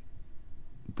like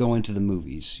going to the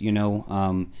movies. You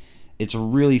know, it's a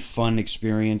really fun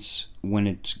experience when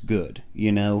it's good,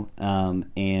 you know,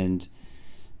 and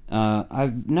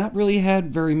I've not really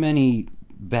had very many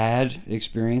bad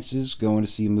experiences going to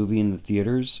see a movie in the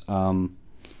theaters.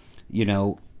 You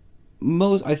know,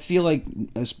 I feel like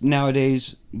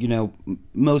nowadays, you know,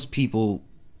 most people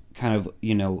kind of,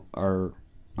 you know, are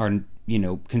you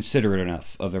know, considerate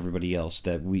enough of everybody else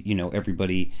that you know,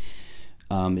 everybody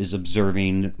is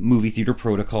observing movie theater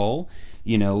protocol,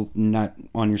 you know, not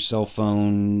on your cell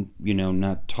phone, you know,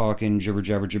 not talking jibber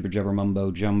jabber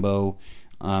mumbo jumbo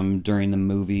during the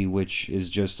movie, which is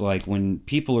just like when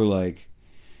people are like,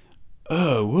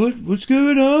 oh, what's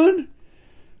going on?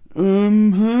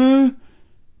 Huh?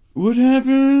 What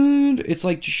happened? It's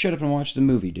like, just shut up and watch the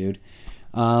movie, dude.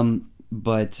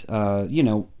 But you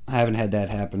know, I haven't had that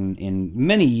happen in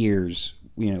many years.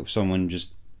 You know, someone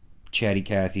just chatty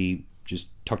Cathy just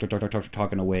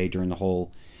talking away during the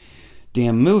whole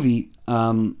damn movie.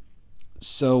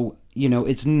 So, you know,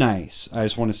 it's nice. I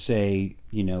just want to say,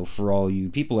 you know, for all you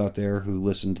people out there who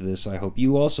listen to this, I hope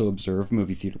you also observe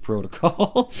movie theater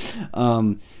protocol.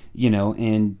 You know,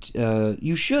 and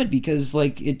you should, because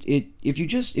like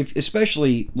if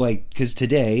especially like, because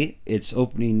today it's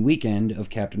opening weekend of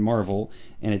Captain Marvel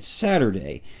and it's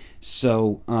Saturday,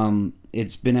 so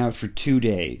it's been out for 2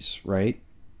 days, right?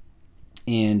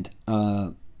 And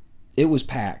it was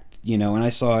packed, you know, and I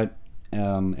saw it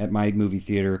at my movie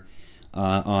theater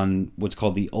on what's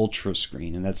called the Ultra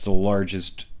Screen, and that's the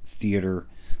largest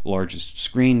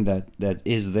screen that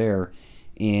is there.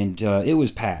 And it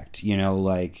was packed, you know,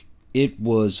 like it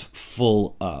was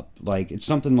full up. Like it's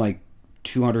something like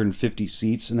 250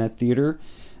 seats in that theater,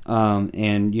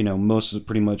 and you know,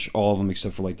 pretty much all of them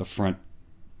except for like the front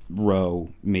row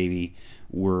maybe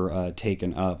were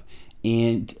taken up,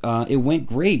 and it went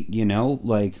great, you know,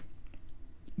 like,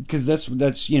 because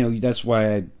that's you know, that's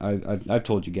why I've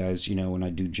told you guys, you know, when I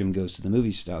do Jim Goes to the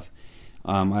Movie stuff,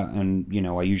 and you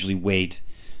know, I usually wait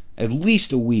at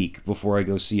least a week before I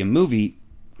go see a movie,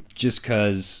 just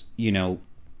because, you know,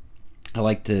 I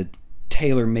like to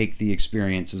tailor make the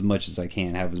experience as much as I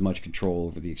can, have as much control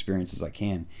over the experience as I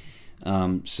can.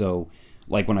 So,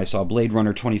 like when I saw Blade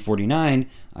Runner 2049,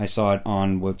 I saw it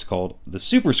on what's called the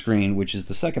Super Screen, which is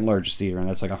the second largest theater, and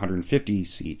that's like 150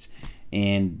 seats.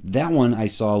 And that one I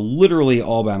saw literally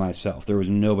all by myself. There was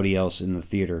nobody else in the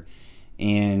theater.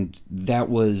 And that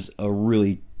was a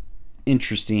really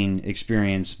interesting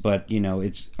experience, but you know,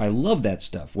 I love that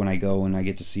stuff when I go and I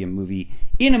get to see a movie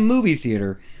in a movie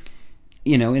theater,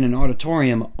 you know, in an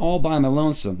auditorium all by my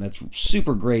lonesome. That's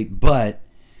super great, but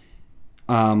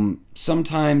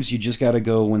sometimes you just got to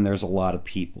go when there's a lot of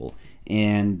people,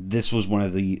 and this was one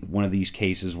of these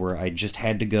cases where I just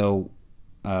had to go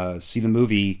see the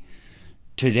movie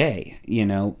today, you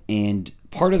know. And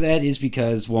part of that is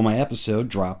because, well, my episode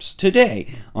drops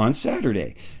today on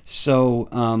Saturday, so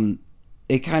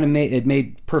it kind of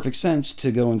made perfect sense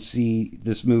to go and see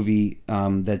this movie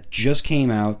that just came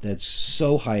out, that's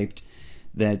so hyped,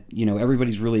 that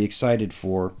everybody's really excited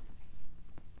for,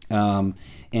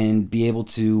 and be able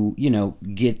to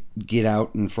get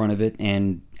out in front of it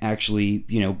and actually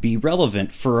be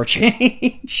relevant for a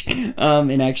change,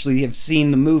 and actually have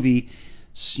seen the movie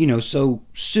so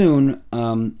soon,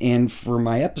 and for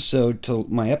my episode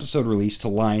release to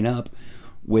line up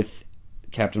with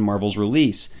Captain Marvel's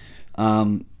release.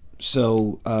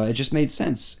 So it just made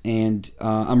sense, and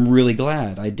I'm really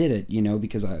glad I did it,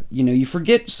 because you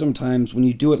forget sometimes when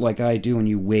you do it like I do, and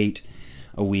you wait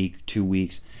a week, 2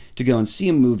 weeks to go and see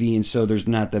a movie, and so there's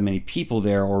not that many people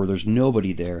there, or there's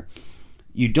nobody there.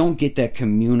 You don't get that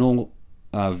communal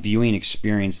viewing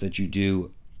experience that you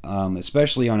do,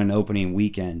 especially on an opening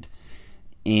weekend,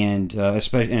 and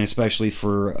especially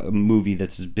for a movie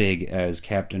that's as big as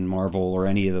Captain Marvel or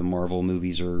any of the Marvel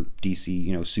movies or DC,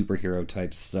 superhero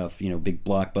type stuff, big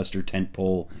blockbuster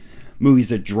tentpole movies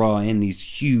that draw in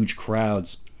these huge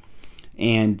crowds.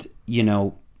 And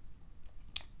to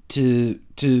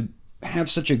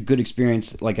have such a good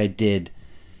experience like I did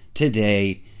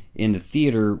today in the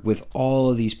theater with all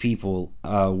of these people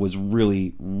was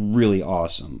really, really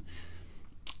awesome.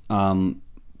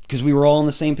 Because we were all on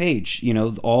the same page,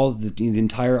 all the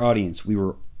entire audience, we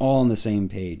were all on the same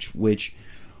page, which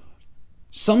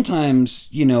sometimes,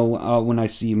 when I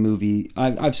see a movie,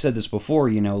 I've said this before,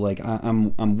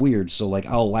 I'm weird, so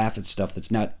I'll laugh at stuff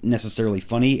that's not necessarily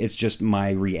funny, it's just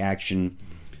my reaction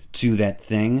to that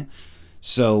thing.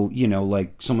 So,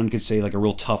 someone could say a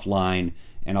real tough line,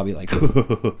 and I'll be like,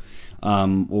 or,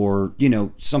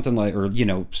 something like,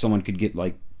 or, someone could get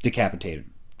decapitated.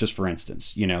 Just for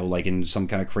instance, in some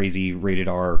kind of crazy rated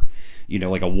R,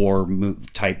 a war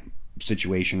type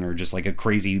situation, or just a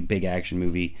crazy big action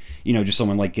movie, just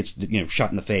someone gets, shot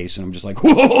in the face, and I'm just like,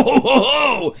 whoa, whoa,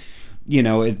 whoa,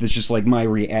 whoa! It's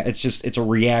just it's a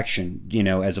reaction,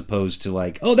 as opposed to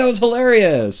oh, that was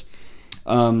hilarious.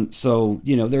 So,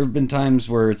 there have been times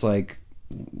where it's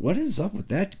what is up with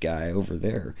that guy over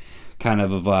there? Kind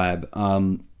of a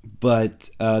vibe.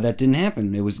 But that didn't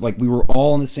happen. It was we were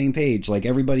all on the same page.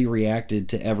 Everybody reacted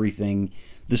to everything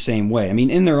the same way. I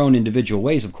mean, in their own individual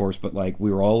ways, of course, but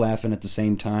we were all laughing at the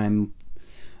same time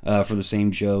for the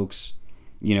same jokes.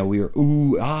 We were,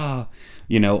 ooh, ah,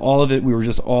 all of it, we were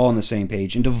just all on the same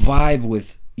page. And to vibe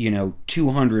with,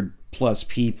 200 plus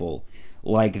people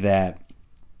like that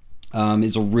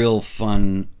is a real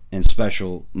fun and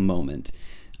special moment.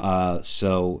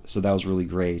 So that was really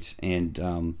great.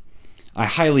 And I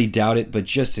highly doubt it, but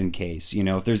just in case,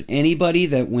 if there's anybody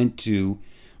that went to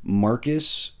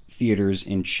Marcus Theaters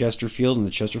in Chesterfield, in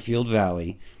the Chesterfield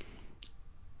Valley,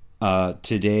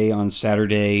 today on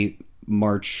Saturday,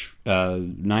 March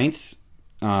 9th,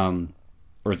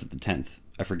 or is it the 10th?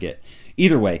 I forget.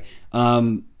 Either way,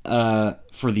 for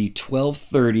the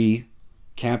 12:30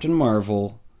 Captain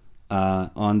Marvel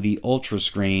on the Ultra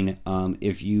screen,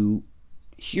 if you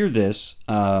hear this,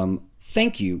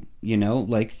 thank you,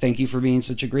 thank you for being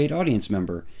such a great audience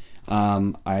member.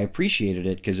 I appreciated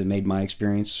it because it made my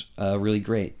experience really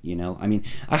great, I mean,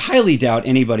 I highly doubt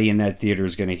anybody in that theater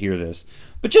is going to hear this,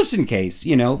 but just in case,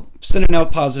 sending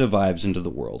out positive vibes into the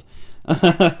world.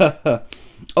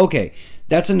 Okay,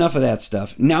 that's enough of that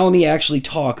stuff. Now let me actually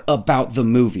talk about the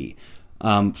movie,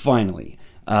 finally.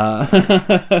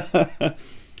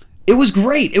 It was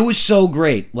great. It was so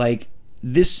great.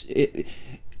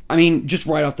 I mean, just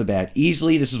right off the bat,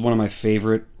 easily, this is one of my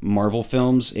favorite Marvel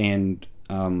films, and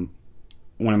one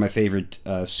of my favorite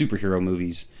superhero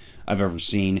movies I've ever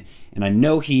seen. And I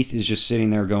know Heath is just sitting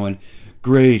there going,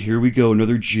 great, here we go,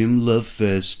 another Jim Love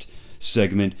Fest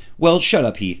segment. Well, shut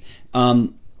up, Heath.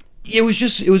 It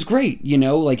was great,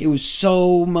 it was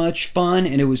so much fun,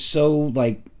 and it was so,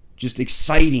 just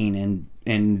exciting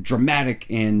and dramatic,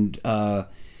 and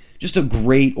just a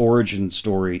great origin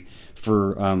story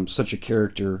for such a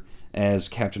character as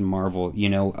Captain Marvel.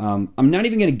 I'm not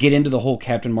even going to get into the whole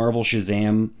Captain Marvel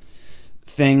Shazam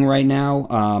thing right now.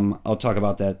 I'll talk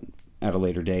about that at a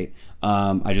later date.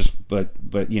 But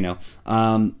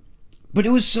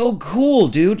it was so cool,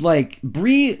 dude.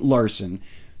 Brie Larson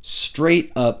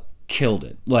straight up killed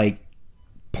it.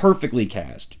 Perfectly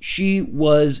cast. She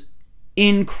was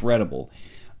incredible.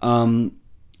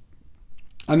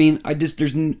 I mean, I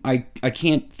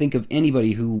can't think of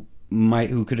anybody who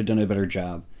could have done a better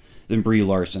job than Brie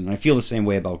Larson. And I feel the same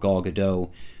way about Gal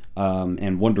Gadot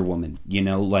and Wonder Woman.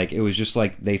 It was just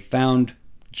they found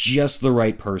just the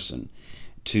right person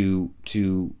to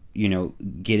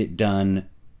get it done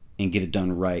and get it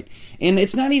done right. And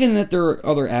it's not even that there are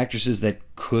other actresses that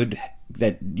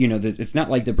it's not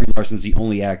like that Brie Larson's the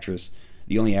only actress,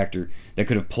 the only actor that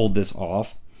could have pulled this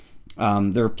off.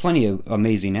 There are plenty of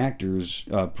amazing actors,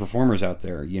 performers out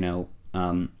there, you know,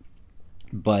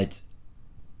 but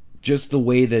just the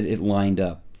way that it lined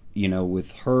up, you know,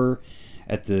 with her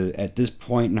at this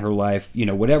point in her life, you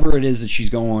know, whatever it is that she's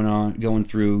going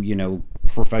through, you know,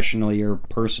 professionally or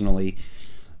personally,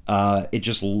 it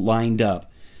just lined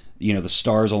up. You know, the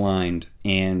stars aligned,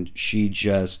 and she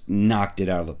just knocked it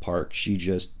out of the park. She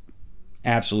just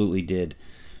absolutely did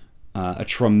a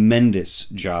tremendous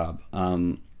job.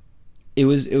 It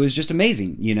was just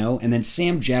amazing, you know. And then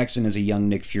Sam Jackson as a young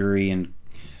Nick Fury and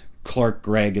Clark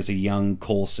Gregg as a young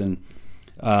Coulson,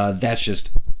 that's just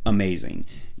amazing,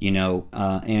 you know.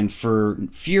 And for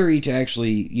Fury to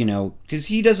actually, you know, because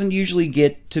he doesn't usually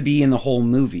get to be in the whole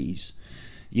movies,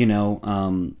 you know.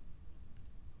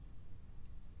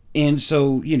 And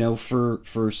so, you know,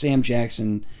 for Sam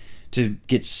Jackson to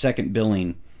get second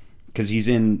billing, because he's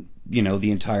in, you know, the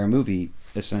entire movie,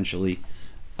 essentially.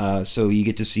 So you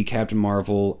get to see Captain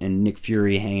Marvel and Nick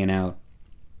Fury hanging out.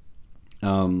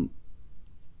 And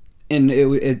it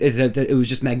was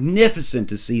just magnificent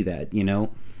to see that, you know.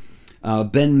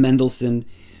 Ben Mendelsohn,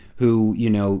 who, you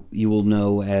know, you will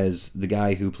know as the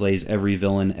guy who plays every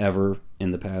villain ever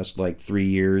in the past, like, 3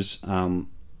 years.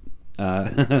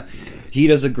 He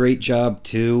does a great job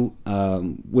too,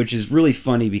 which is really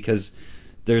funny because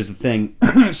there's a thing.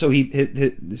 So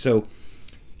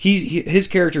his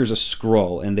character is a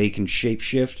Skrull, and they can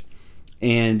shapeshift,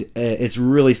 and it's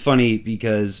really funny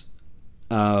because,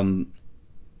 like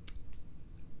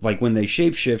when they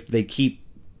shapeshift, they keep.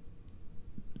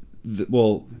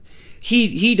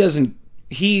 He doesn't.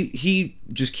 He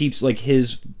just keeps like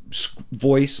his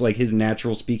voice, like his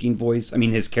natural speaking voice. I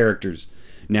mean, his character's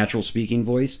natural speaking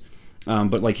voice,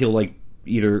 but like he'll like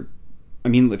either, I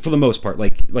mean, for the most part,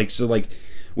 like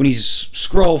when he's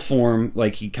Skrull form,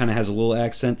 like he kind of has a little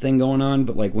accent thing going on,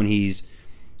 but like when he's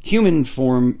human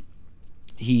form,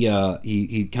 he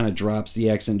kind of drops the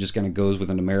accent, just kind of goes with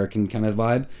an American kind of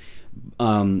vibe.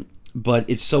 But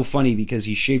it's so funny because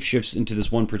he shapeshifts into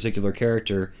this one particular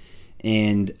character,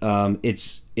 and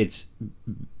it's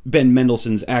Ben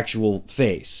Mendelsohn's actual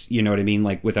face, you know what I mean,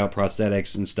 like without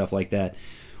prosthetics and stuff like that,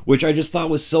 which I just thought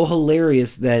was so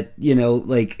hilarious that, you know,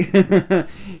 like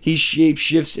he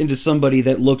shapeshifts into somebody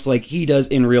that looks like he does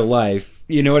in real life,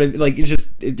 you know what I mean? Like, it's just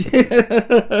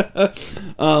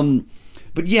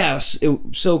but yes, it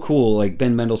so cool. Like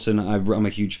Ben Mendelsohn, I'm a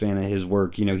huge fan of his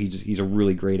work, you know. He's a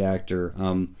really great actor.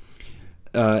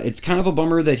 It's kind of a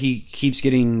bummer that he keeps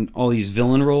getting all these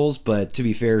villain roles, but to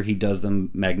be fair, he does them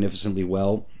magnificently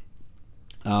well.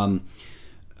 But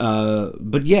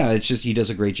yeah, it's just he does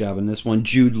a great job in this one.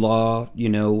 Jude Law, you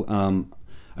know,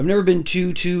 I've never been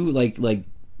too like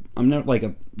I'm not like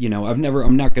a, you know, I'm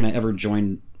not gonna ever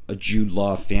join a Jude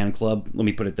Law fan club. Let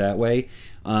me put it that way.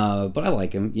 But I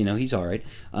like him, you know, he's all right.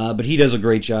 But he does a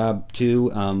great job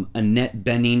too. Annette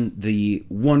Bening, the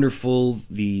wonderful,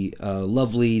 the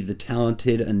lovely, the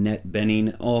talented Annette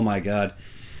Bening. Oh my God,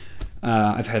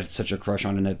 I've had such a crush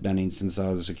on Annette Bening since I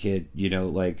was a kid. You know,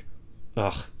 like,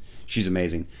 ugh, she's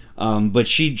amazing. But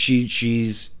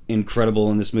she's incredible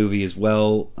in this movie as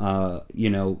well. You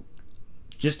know,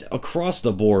 just across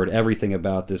the board, everything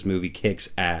about this movie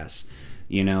kicks ass.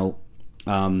 You know,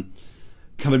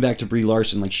 coming back to Brie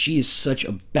Larson, like, she is such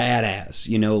a badass.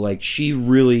 You know, like, she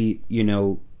really, you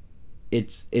know,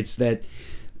 it's that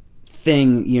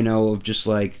thing, you know, of just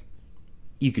like,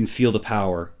 you can feel the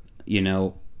power, you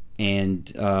know, and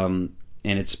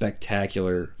it's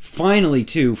spectacular. Finally,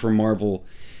 too, for Marvel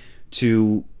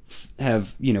to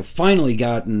have, you know, finally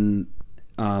gotten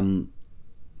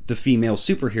the female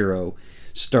superhero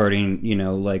starting, you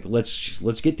know, like,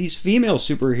 let's get these female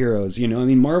superheroes, you know. I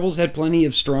mean, Marvel's had plenty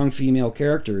of strong female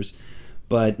characters,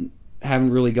 but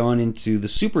haven't really gone into the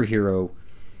superhero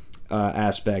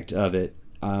aspect of it.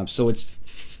 So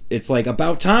it's like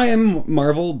about time,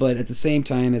 Marvel, but at the same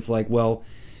time, it's like, well,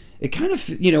 it kind of,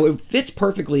 you know, it fits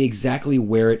perfectly exactly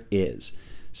where it is.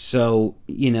 So,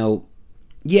 you know,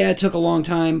 yeah, it took a long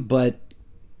time, but,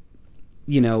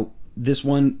 you know, this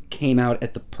one came out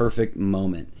at the perfect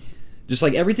moment. Just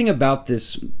like everything about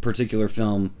this particular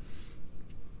film,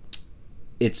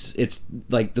 it's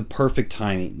like the perfect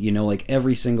timing, you know, like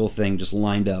every single thing just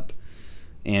lined up,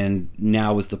 and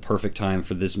now is the perfect time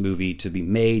for this movie to be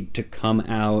made, to come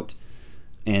out,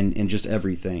 and just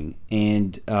everything.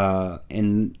 And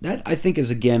that, I think, is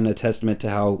again a testament to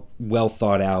how well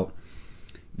thought out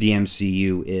the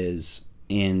MCU is,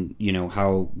 and, you know,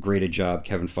 how great a job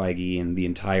Kevin Feige and the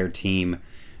entire team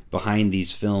behind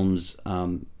these films,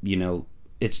 you know,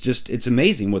 it's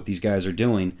amazing what these guys are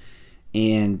doing.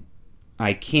 And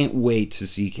I can't wait to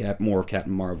see more of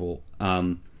Captain Marvel.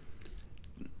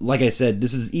 Like I said,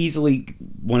 this is easily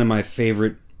one of my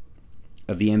favorite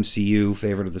of the MCU,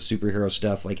 favorite of the superhero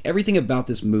stuff. Like, everything about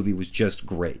this movie was just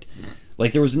great.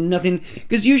 Like, there was nothing,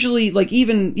 because usually, like,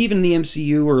 even the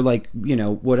MCU, or like, you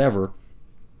know, whatever,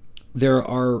 there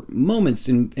are moments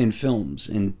in films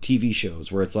and TV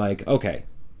shows where it's like, okay,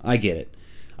 I get it.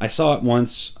 I saw it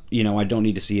once, you know, I don't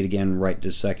need to see it again right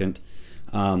this second.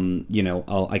 You know,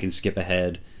 I can skip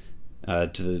ahead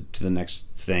to the next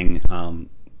thing,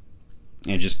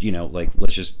 and just, you know, like,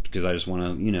 let's just, because I just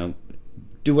want to, you know,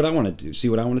 do what I want to do, see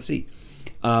what I want to see.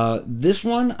 This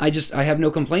one, I have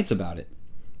no complaints about it.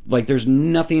 Like, there's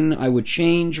nothing I would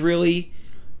change, really.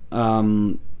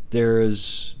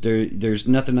 There's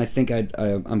nothing I think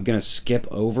I'm gonna skip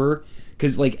over,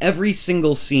 because, like, every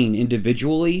single scene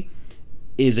individually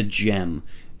is a gem,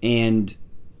 and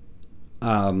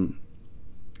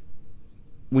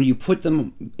when you put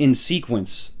them in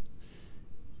sequence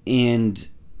and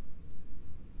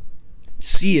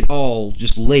see it all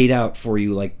just laid out for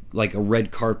you like a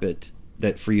red carpet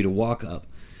that for you to walk up,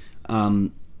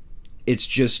 it's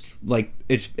just like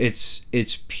it's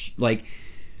like,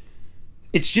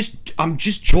 it's just, I'm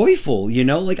just joyful, you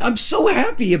know? Like, I'm so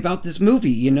happy about this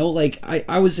movie, you know? Like,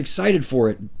 I was excited for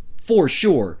it, for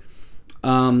sure.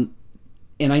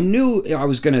 And I knew I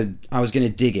was gonna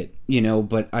dig it, you know,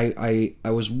 but I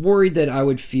was worried that I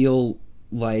would feel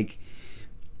like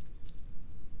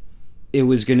it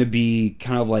was gonna be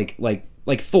kind of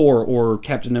like Thor or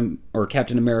Captain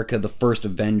America: The First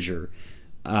Avenger,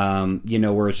 you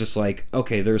know, where it's just like,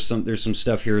 okay, there's some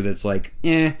stuff here that's like,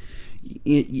 you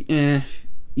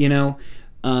know,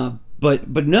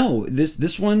 but no,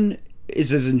 this one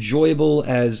is as enjoyable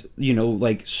as, you know,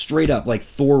 like, straight up like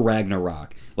Thor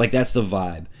Ragnarok. Like, that's the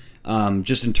vibe.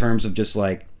 Just in terms of just,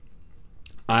 like,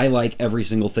 I like every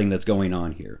single thing that's going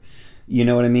on here. You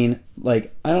know what I mean?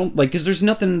 Like, I don't, like, because there's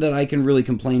nothing that I can really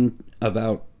complain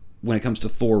about when it comes to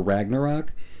Thor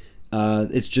Ragnarok.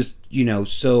 It's just, you know,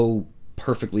 so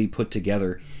perfectly put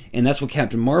together. And that's what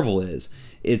Captain Marvel is.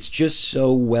 It's just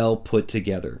so well put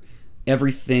together.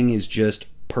 Everything is just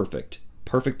perfect.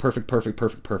 Perfect.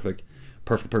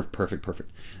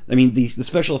 I mean, the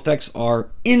special effects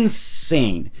are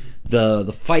insane.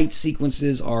 The fight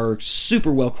sequences are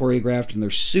super well choreographed, and they're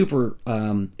super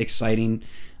exciting.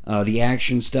 The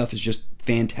action stuff is just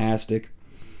fantastic.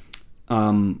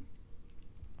 You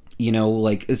know,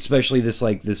 like, especially this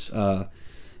like the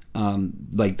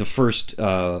first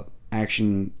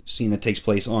action scene that takes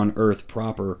place on Earth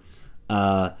proper.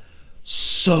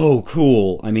 So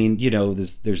cool. I mean, you know,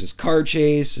 there's this car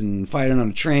chase and fighting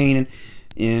on a train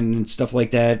and stuff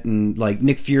like that, and like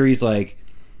Nick Fury's like,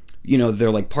 you know,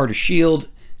 they're like part of SHIELD,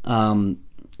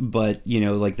 but, you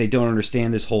know, like, they don't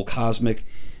understand this whole cosmic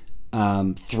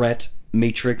threat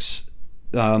matrix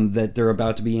that they're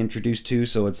about to be introduced to.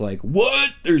 So it's like,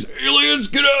 what? There's aliens?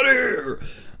 Get out of here!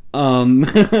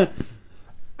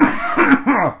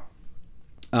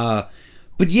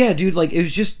 But yeah, dude, like, it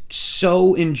was just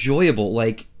so enjoyable.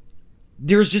 Like,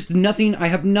 there's just nothing, I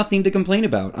have nothing to complain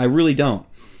about. I really don't.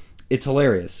 It's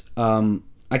hilarious.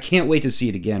 I can't wait to see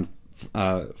it again,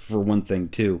 for one thing,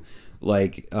 too.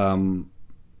 Like,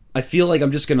 I feel like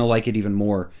I'm just going to like it even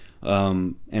more,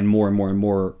 and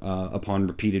more, upon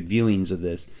repeated viewings of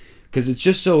this. Because it's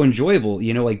just so enjoyable.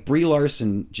 You know, like, Brie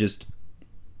Larson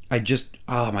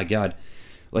oh my god.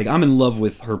 Like, I'm in love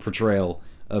with her portrayal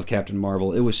of Captain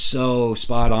Marvel. It was so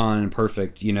spot on and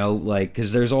perfect, you know, like,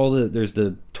 because there's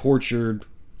the tortured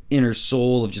inner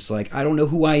soul of just like, I don't know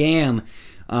who I am,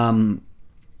 and,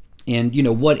 you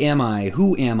know, what am I,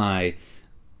 who am I,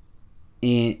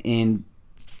 and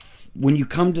when you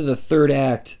come to the third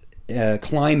act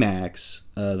climax,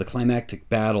 the climactic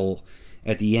battle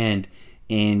at the end,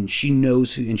 and she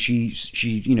knows who, and she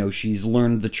you know, she's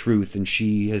learned the truth, and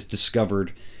she has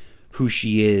discovered who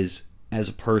she is as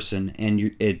a person,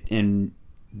 and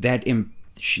that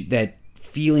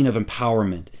feeling of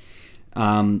empowerment,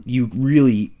 you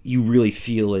really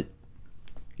feel it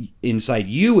inside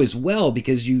you as well,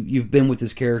 because you've been with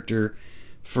this character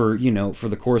for, you know, for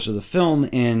the course of the film,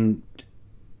 and,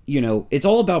 you know, it's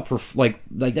all about like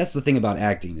that's the thing about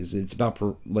acting, is it's about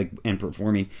and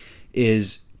performing,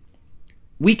 is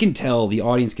we can tell, the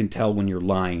audience can tell when you're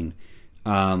lying,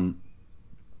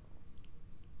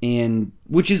 and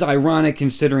which is ironic,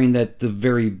 considering that the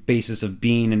very basis of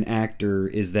being an actor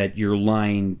is that you're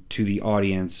lying to the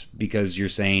audience, because you're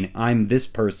saying, I'm this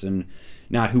person,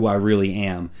 not who I really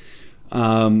am.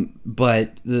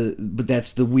 But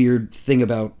that's the weird thing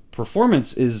about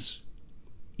performance, is,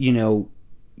 you know,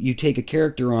 you take a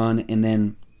character on, and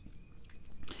then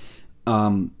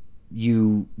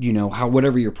you know, how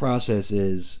whatever your process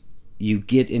is, you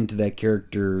get into that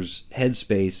character's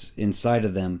headspace inside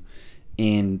of them,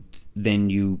 and then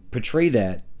you portray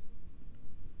that,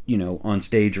 you know, on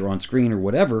stage or on screen or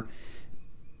whatever.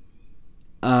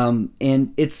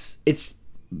 And it's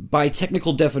by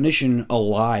technical definition a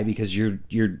lie, because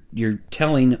you're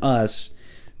telling us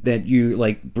that you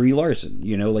like Brie Larson,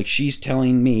 you know, like she's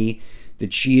telling me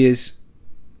that she is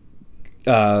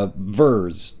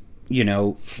Vers, you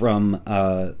know, from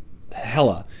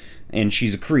Hela, and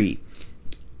she's a Kree.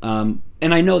 And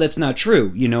I know that's not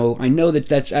true, you know. I know that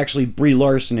that's actually Brie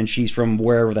Larson, and she's from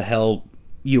wherever the hell,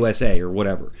 USA or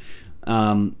whatever.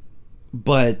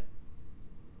 But,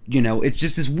 you know, it's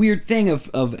just this weird thing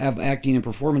of acting and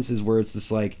performances where it's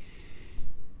just like,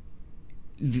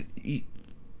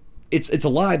 it's a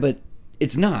lie, but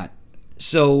it's not.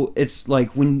 So it's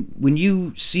like when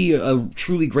you see a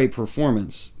truly great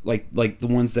performance, like the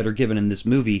ones that are given in this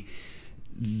movie,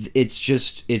 it's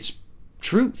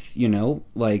truth, you know,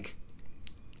 like,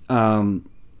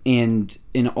 and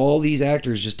all these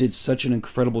actors just did such an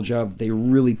incredible job. They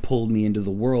really pulled me into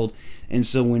the world. And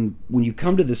so when you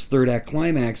come to this third act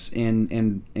climax,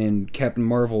 and Captain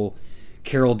Marvel,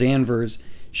 Carol Danvers,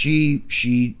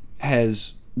 she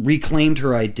has reclaimed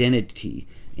her identity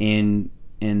and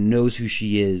knows who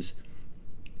she is,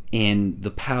 and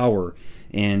the power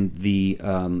and the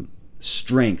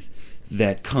strength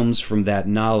that comes from that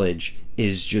knowledge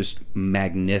is just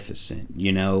magnificent,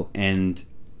 you know. And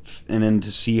then to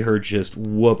see her just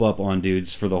whoop up on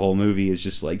dudes for the whole movie is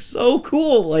just like so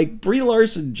cool. Like Brie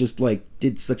Larson just like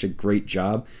did such a great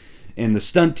job, and the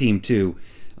stunt team too.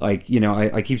 Like, you know,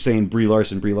 I keep saying Brie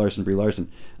Larson.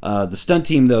 The stunt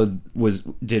team though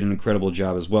did an incredible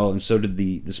job as well, and so did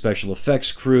the special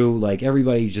effects crew. Like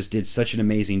everybody just did such an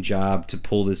amazing job to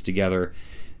pull this together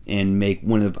and make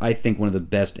I think one of the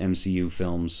best MCU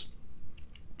films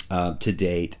to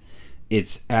date.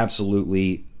 It's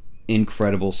absolutely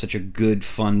incredible. Such a good,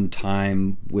 fun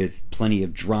time with plenty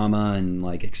of drama and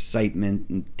like excitement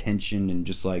and tension and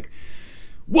just like,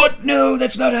 what? No,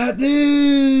 that's not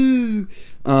happening.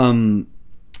 And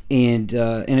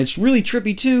it's really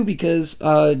trippy too, because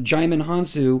Djimon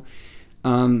Hounsou,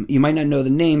 you might not know the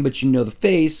name, but you know the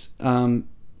face,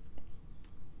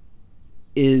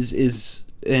 is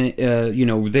you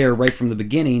know, there right from the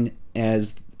beginning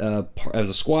as a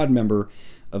squad member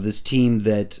of this team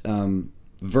that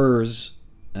Vers,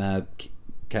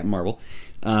 Captain Marvel,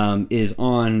 is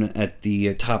on at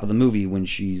the top of the movie when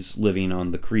she's living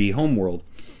on the Kree homeworld.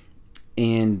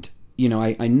 And, you know,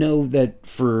 I know that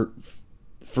for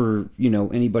you know,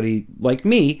 anybody like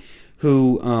me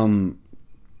who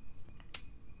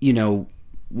you know,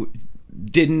 I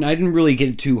didn't really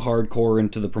get too hardcore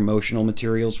into the promotional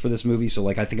materials for this movie, so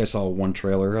like I think I saw one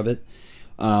trailer of it.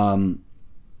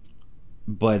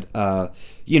 But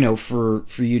you know, for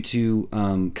you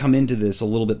to come into this a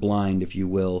little bit blind, if you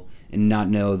will, and not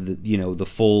know the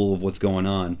full of what's going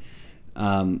on,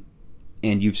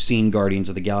 and you've seen Guardians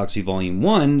of the Galaxy Volume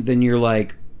 1, then you're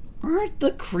like, aren't the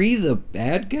Kree the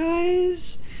bad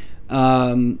guys?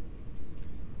 Well,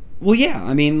 yeah,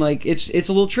 I mean, like, it's a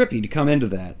little trippy to come into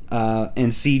that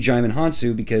and see Djimon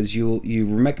Hounsou, because you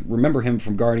remember him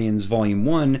from Guardians Volume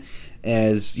 1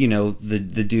 as, you know, the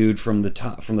dude from the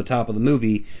top of the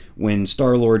movie when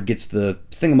Star-Lord gets the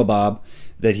thingamabob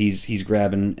that he's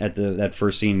grabbing at that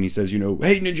first scene, and he says, you know,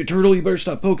 hey, Ninja Turtle, you better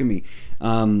stop poking me.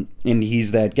 And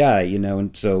he's that guy, you know,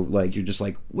 and so, like, you're just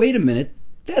like, wait a minute,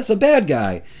 that's a bad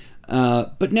guy.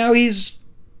 But now he's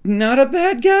not a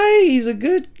bad guy.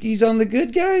 He's on the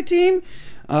good guy team.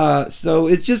 So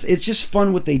it's just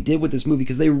fun what they did with this movie,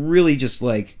 because they really just,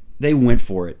 like, they went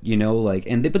for it, you know, like,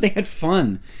 but they had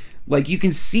fun. Like, you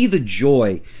can see the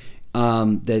joy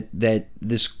that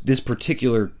this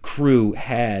particular crew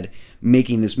had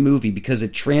making this movie, because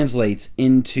it translates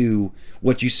into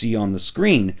what you see on the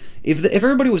screen. If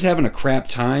everybody was having a crap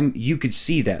time, you could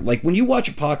see that. Like, when you watch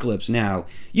Apocalypse Now,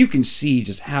 you can see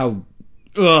just how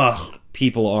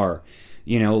people are,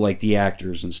 you know, like the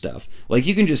actors and stuff. Like,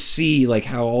 you can just see like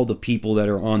how all the people that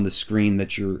are on the screen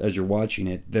as you're watching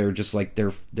it, they're just like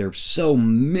they're so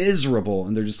miserable,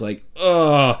 and they're just like,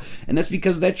 ugh. And that's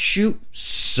because that shoot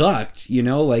sucked, you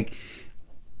know, like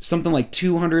something like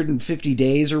 250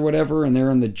 days or whatever, and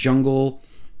they're in the jungle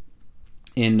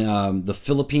in the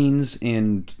Philippines,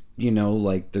 and, you know,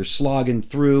 like, they're slogging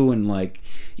through, and, like,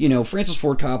 you know, Francis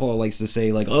Ford Coppola likes to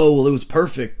say, like, oh, well, it was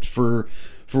perfect for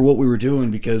what we were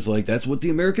doing, because, like, that's what the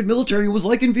American military was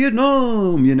like in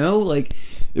Vietnam, you know? Like,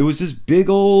 it was this big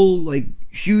old, like,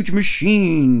 huge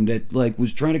machine that like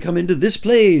was trying to come into this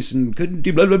place and couldn't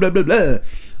do blah blah blah blah blah.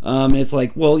 It's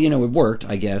like, well, you know, it worked,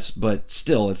 I guess, but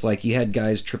still, it's like you had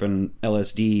guys tripping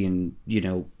LSD and, you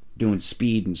know, doing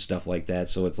speed and stuff like that.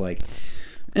 So it's like,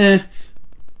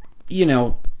 you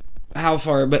know, how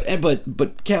far? But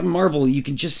Captain Marvel, you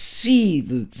can just see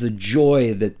the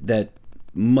joy that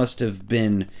must have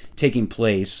been taking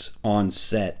place on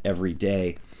set every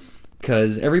day.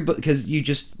 Because it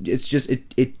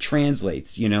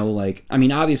translates, you know, like, I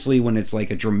mean, obviously when it's like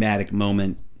a dramatic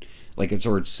moment, like it's,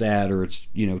 or it's sad or it's,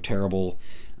 you know, terrible,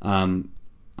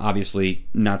 obviously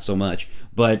not so much,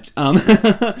 but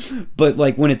but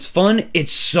like when it's fun,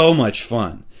 it's so much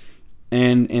fun,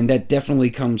 and that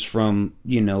definitely comes from,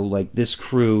 you know, like this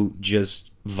crew just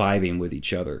vibing with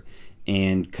each other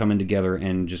and coming together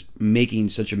and just making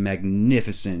such a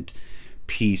magnificent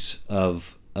piece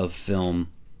of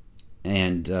film.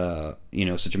 And, you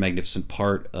know, such a magnificent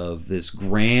part of this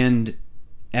grand,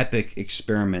 epic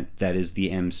experiment that is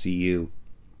the MCU.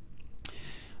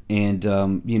 And,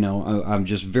 you know, I'm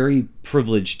just very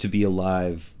privileged to be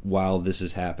alive while this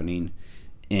is happening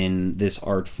in this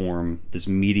art form, this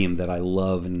medium that I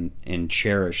love and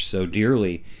cherish so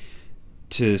dearly,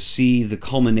 to see the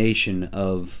culmination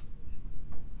of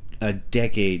a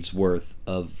decade's worth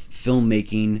of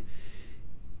filmmaking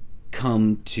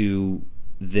come to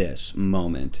this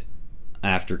moment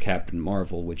after Captain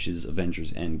Marvel, which is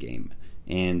Avengers Endgame.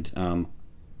 And I'm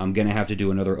gonna have to do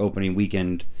another opening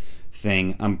weekend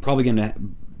thing. I'm probably gonna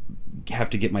have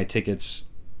to get my tickets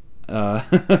at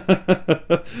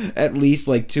least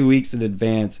like 2 weeks in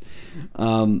advance,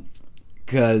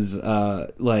 because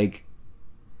like,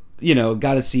 you know,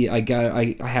 gotta see.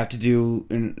 I have to do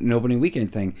an opening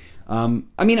weekend thing.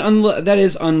 I mean, that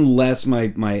is unless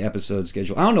my episode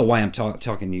schedule. I don't know why I'm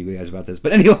talking to you guys about this,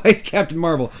 but anyway, Captain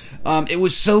Marvel. It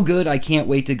was so good. I can't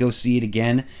wait to go see it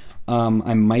again.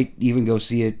 I might even go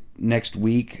see it next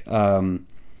week,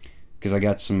 because I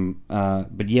got some.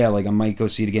 But yeah, like I might go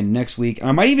see it again next week.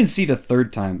 I might even see it a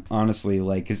third time, honestly,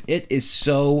 like, because it is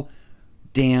so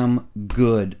damn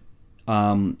good.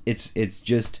 It's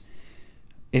just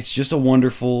a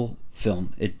wonderful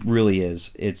film. It really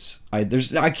is.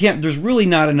 There's really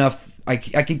not enough.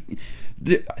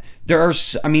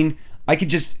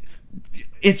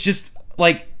 It's just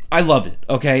like, I love it.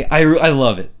 Okay. I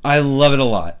love it. I love it a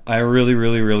lot. I really,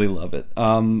 really, really love it.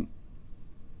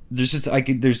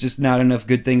 There's just not enough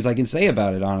good things I can say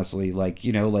about it, honestly. Like,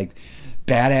 you know, like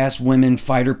badass women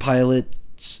fighter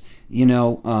pilots, you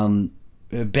know, a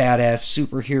badass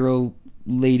superhero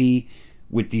lady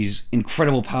with these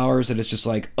incredible powers that it's just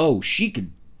like, oh, she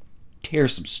could tear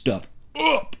some stuff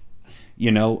up,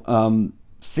 you know.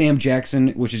 Sam Jackson,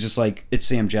 which is just like, it's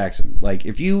Sam Jackson. Like,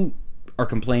 if you are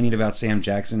complaining about Sam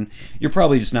Jackson, you're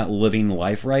probably just not living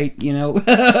life right, you know.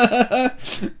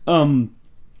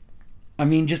 I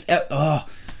mean, just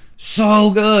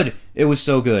so good. It was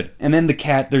so good. And then the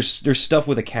cat. There's stuff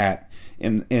with a cat.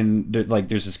 And like,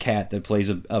 there's this cat that plays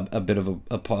a bit of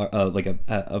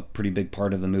a pretty big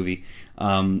part of the movie,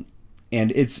 and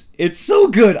it's so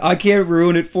good. I can't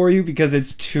ruin it for you because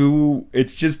it's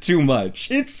just too much.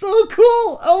 It's so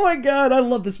cool. Oh my god, I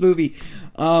love this movie.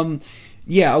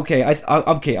 Yeah, okay,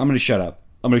 okay. I'm gonna shut up.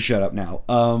 I'm gonna shut up now.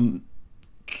 Oh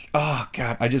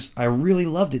god, I really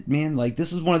loved it, man. Like,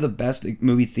 this is one of the best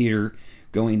movie theater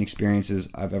going experiences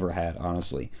I've ever had,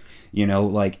 honestly. You know,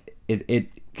 like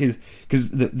because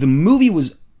the movie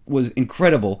was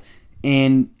incredible,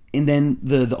 and then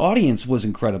the audience was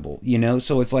incredible, you know.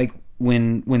 So it's like,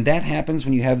 when that happens,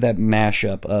 when you have that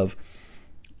mashup of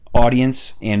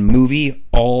audience and movie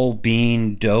all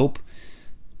being dope,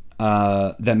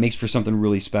 that makes for something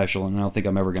really special. And I don't think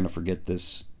I'm ever going to forget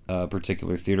this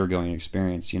particular theater going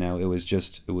experience. You know, it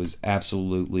was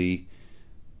absolutely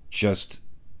just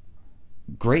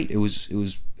great. It was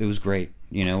great.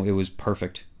 You know, it was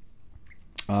perfect.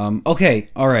 Okay,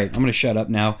 all right, I'm gonna shut up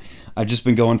now. I've just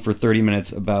been going for 30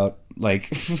 minutes about,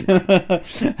 like,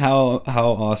 how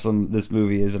awesome this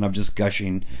movie is, and I'm just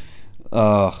gushing.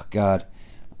 Oh god,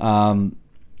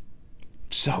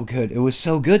 so good. It was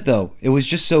so good, though. It was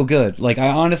just so good. Like, I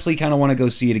honestly kind of want to go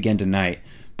see it again tonight,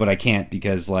 but I can't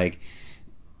because, like,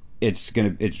 it's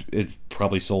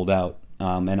probably sold out,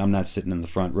 and I'm not sitting in the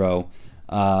front row.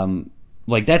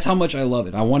 Like, that's how much I love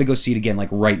it. I want to go see it again, like,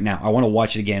 right now. I want to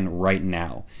watch it again right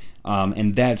now.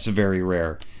 And that's very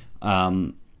rare.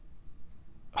 Oh,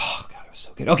 God, it was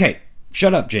so good. Okay,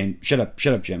 shut up, Jim. Shut up,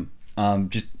 Jim.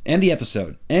 Just end the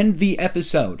episode. End the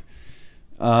episode.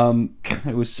 God,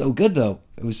 it was so good, though.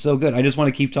 It was so good. I just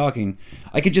want to keep talking.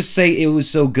 I could just say it was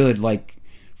so good, like,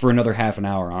 for another half an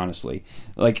hour, honestly.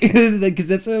 Like, because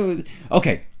that's...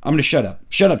 Okay, I'm gonna shut up.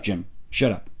 Shut up, Jim.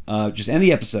 Shut up. Just end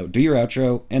the episode. Do your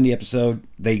outro. End the episode.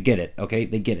 They get it. Okay,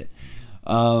 they get it.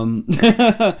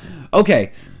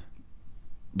 Okay,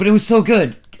 but it was so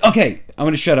good. Okay, I'm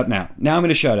gonna shut up now. Now I'm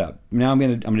gonna shut up. Now I'm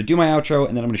gonna do my outro,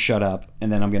 and then I'm gonna shut up,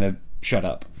 and then I'm gonna shut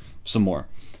up some more.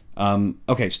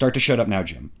 Okay, start to shut up now,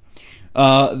 Jim.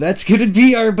 That's gonna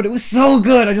be our. But it was so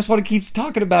good. I just want to keep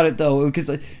talking about it though, because.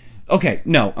 Okay,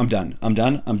 no, I'm done. I'm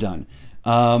done. I'm done.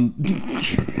 I'm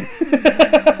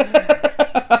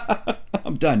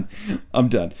done. I'm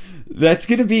done. That's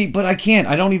gonna be. But I can't.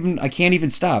 I can't even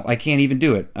stop. I can't even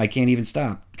do it. I can't even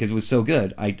stop because it was so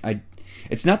good.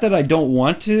 It's not that I don't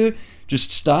want to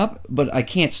just stop, but I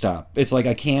can't stop. It's like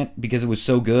I can't because it was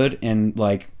so good and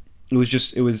like it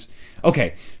was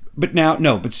okay. But now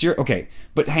no, but okay.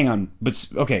 But hang on. But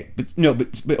okay. But no.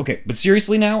 But okay. But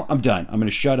seriously, now I'm done. I'm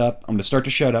gonna shut up. I'm gonna start to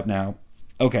shut up now.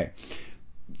 Okay.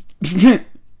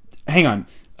 Hang on.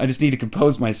 I just need to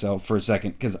compose myself for a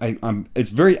second because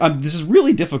this is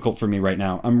really difficult for me right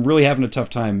now. I'm really having a tough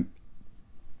time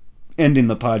ending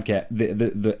the podcast,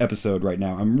 the episode right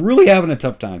now. I'm really having a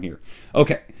tough time here.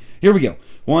 Okay, here we go.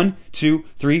 1, 2,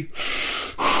 3.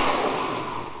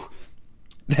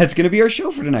 That's going to be our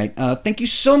show for tonight. Thank you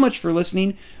so much for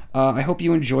listening. I hope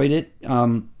you enjoyed it.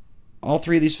 All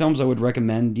three of these films I would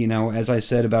recommend. You know, as I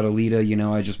said about Alita, you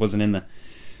know, I just wasn't in the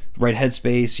right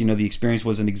headspace. You know, the experience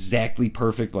wasn't exactly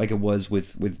perfect like it was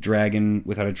with Dragon,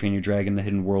 with How to Train Your Dragon, The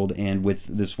Hidden World, and with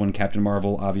this one, Captain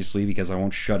Marvel, obviously, because I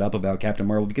won't shut up about Captain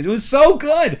Marvel because it was so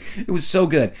good. It was so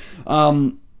good.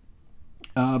 But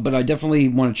I definitely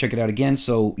want to check it out again.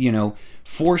 So, you know,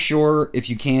 for sure, if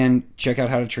you can, check out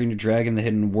How to Train Your Dragon, The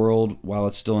Hidden World, while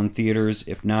it's still in theaters.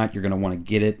 If not, you're going to want to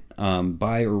get it.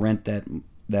 Buy or rent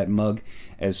that mug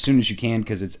as soon as you can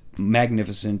because it's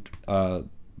magnificent,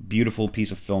 beautiful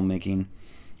piece of filmmaking.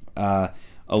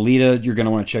 Alita, you're going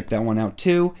to want to check that one out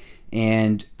too.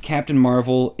 And Captain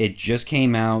Marvel, it just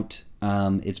came out.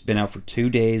 It's been out for 2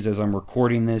 days as I'm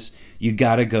recording this. You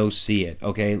got to go see it,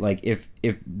 okay? Like, if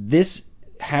this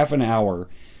half an hour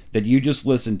that you just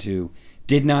listened to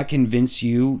did not convince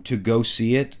you to go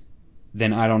see it,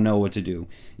 then I don't know what to do.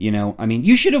 You know, I mean,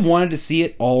 you should have wanted to see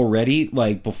it already,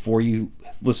 like, before you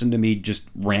listened to me just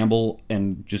ramble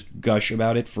and just gush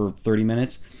about it for 30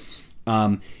 minutes.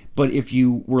 But if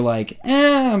you were like,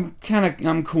 I'm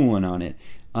cooling on it,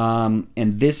 and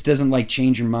this doesn't like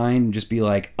change your mind and just be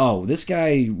like, oh, this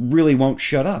guy really won't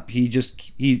shut up. He's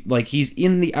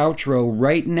in the outro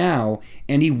right now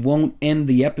and he won't end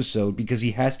the episode because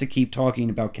he has to keep talking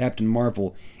about Captain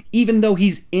Marvel, even though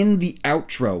he's in the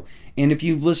outro. And if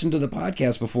you've listened to the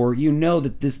podcast before, you know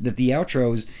that the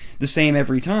outro is the same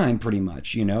every time, pretty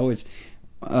much. You know, it's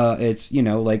you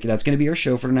know, like, that's going to be our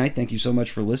show for tonight. Thank you so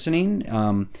much for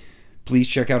listening. Please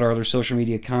check out our other social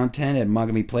media content at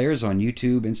Mogami Players on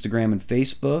YouTube, Instagram, and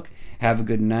Facebook. Have a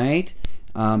good night.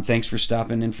 Thanks for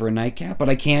stopping in for a nightcap. But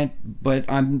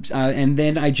and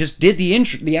then I just did the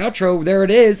outro. There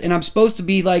it is. And I'm supposed to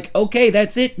be like, okay,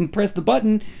 that's it, and press the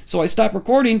button. So I stop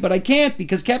recording, but I can't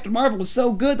because Captain Marvel is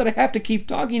so good that I have to keep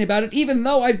talking about it, even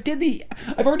though I've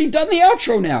already done the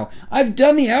outro now. I've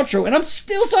done the outro, and I'm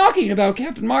still talking about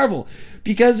Captain Marvel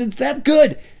because it's that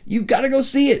good. You gotta go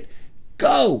see it.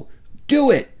 Go.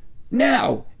 Do it.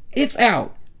 Now. It's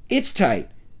out. It's tight.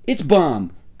 It's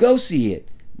bomb. Go see it.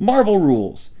 Marvel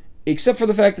rules. Except for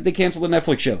the fact that they cancel the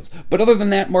Netflix shows. But other than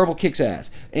that, Marvel kicks ass.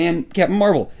 And Captain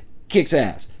Marvel kicks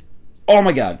ass. Oh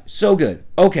my god. So good.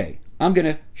 Okay. I'm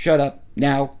gonna shut up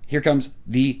now. Here comes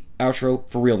the outro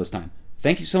for real this time.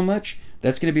 Thank you so much.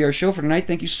 That's gonna be our show for tonight.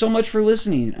 Thank you so much for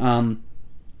listening.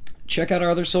 Check out our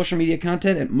other social media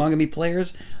content at Mogami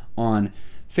Players on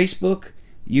Facebook,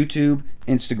 YouTube,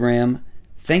 Instagram.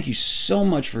 Thank you so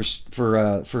much for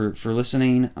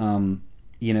listening.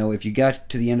 You know, if you got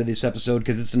to the end of this episode,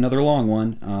 because it's another long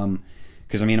one,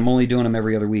 because I mean, I'm only doing them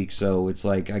every other week, so it's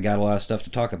like I got a lot of stuff to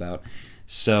talk about.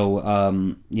 So,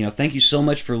 you know, thank you so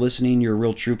much for listening. You're a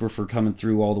real trooper for coming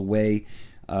through all the way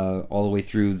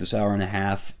through this hour and a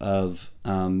half of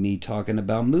me talking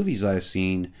about movies I've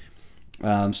seen.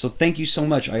 So thank you so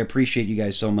much. I appreciate you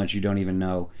guys so much. You don't even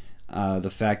know. The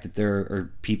fact that there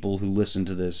are people who listen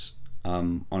to this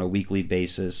on a weekly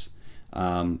basis,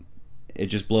 it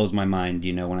just blows my mind,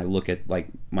 you know, when I look at like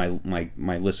my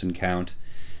listen count.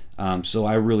 So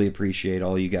I really appreciate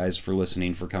all you guys for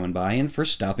listening, for coming by, and for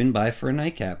stopping by for a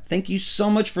nightcap. Thank you so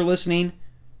much for listening.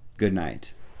 Good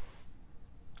night.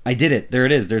 I did it. There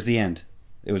it is. There's the end.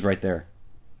 It was right there.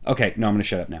 Okay, no, I'm going to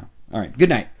shut up now. All right, good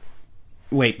night.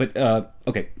 Wait, but,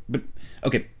 okay, no,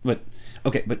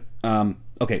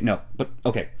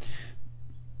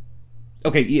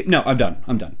 I'm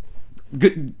done.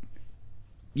 Good.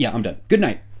 Yeah, I'm done. Good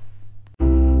night.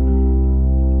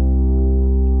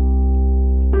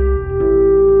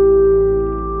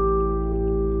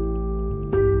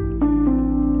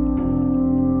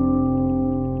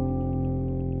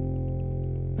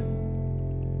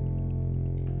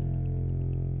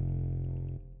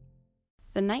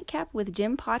 The Nightcap with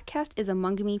Jim podcast is a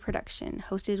Mangami production,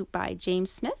 hosted by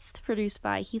James Smith, produced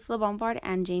by Heath LeBombard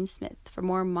and James Smith. For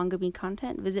more Mangami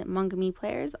content, visit Mangami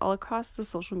Players all across the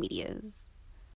social medias.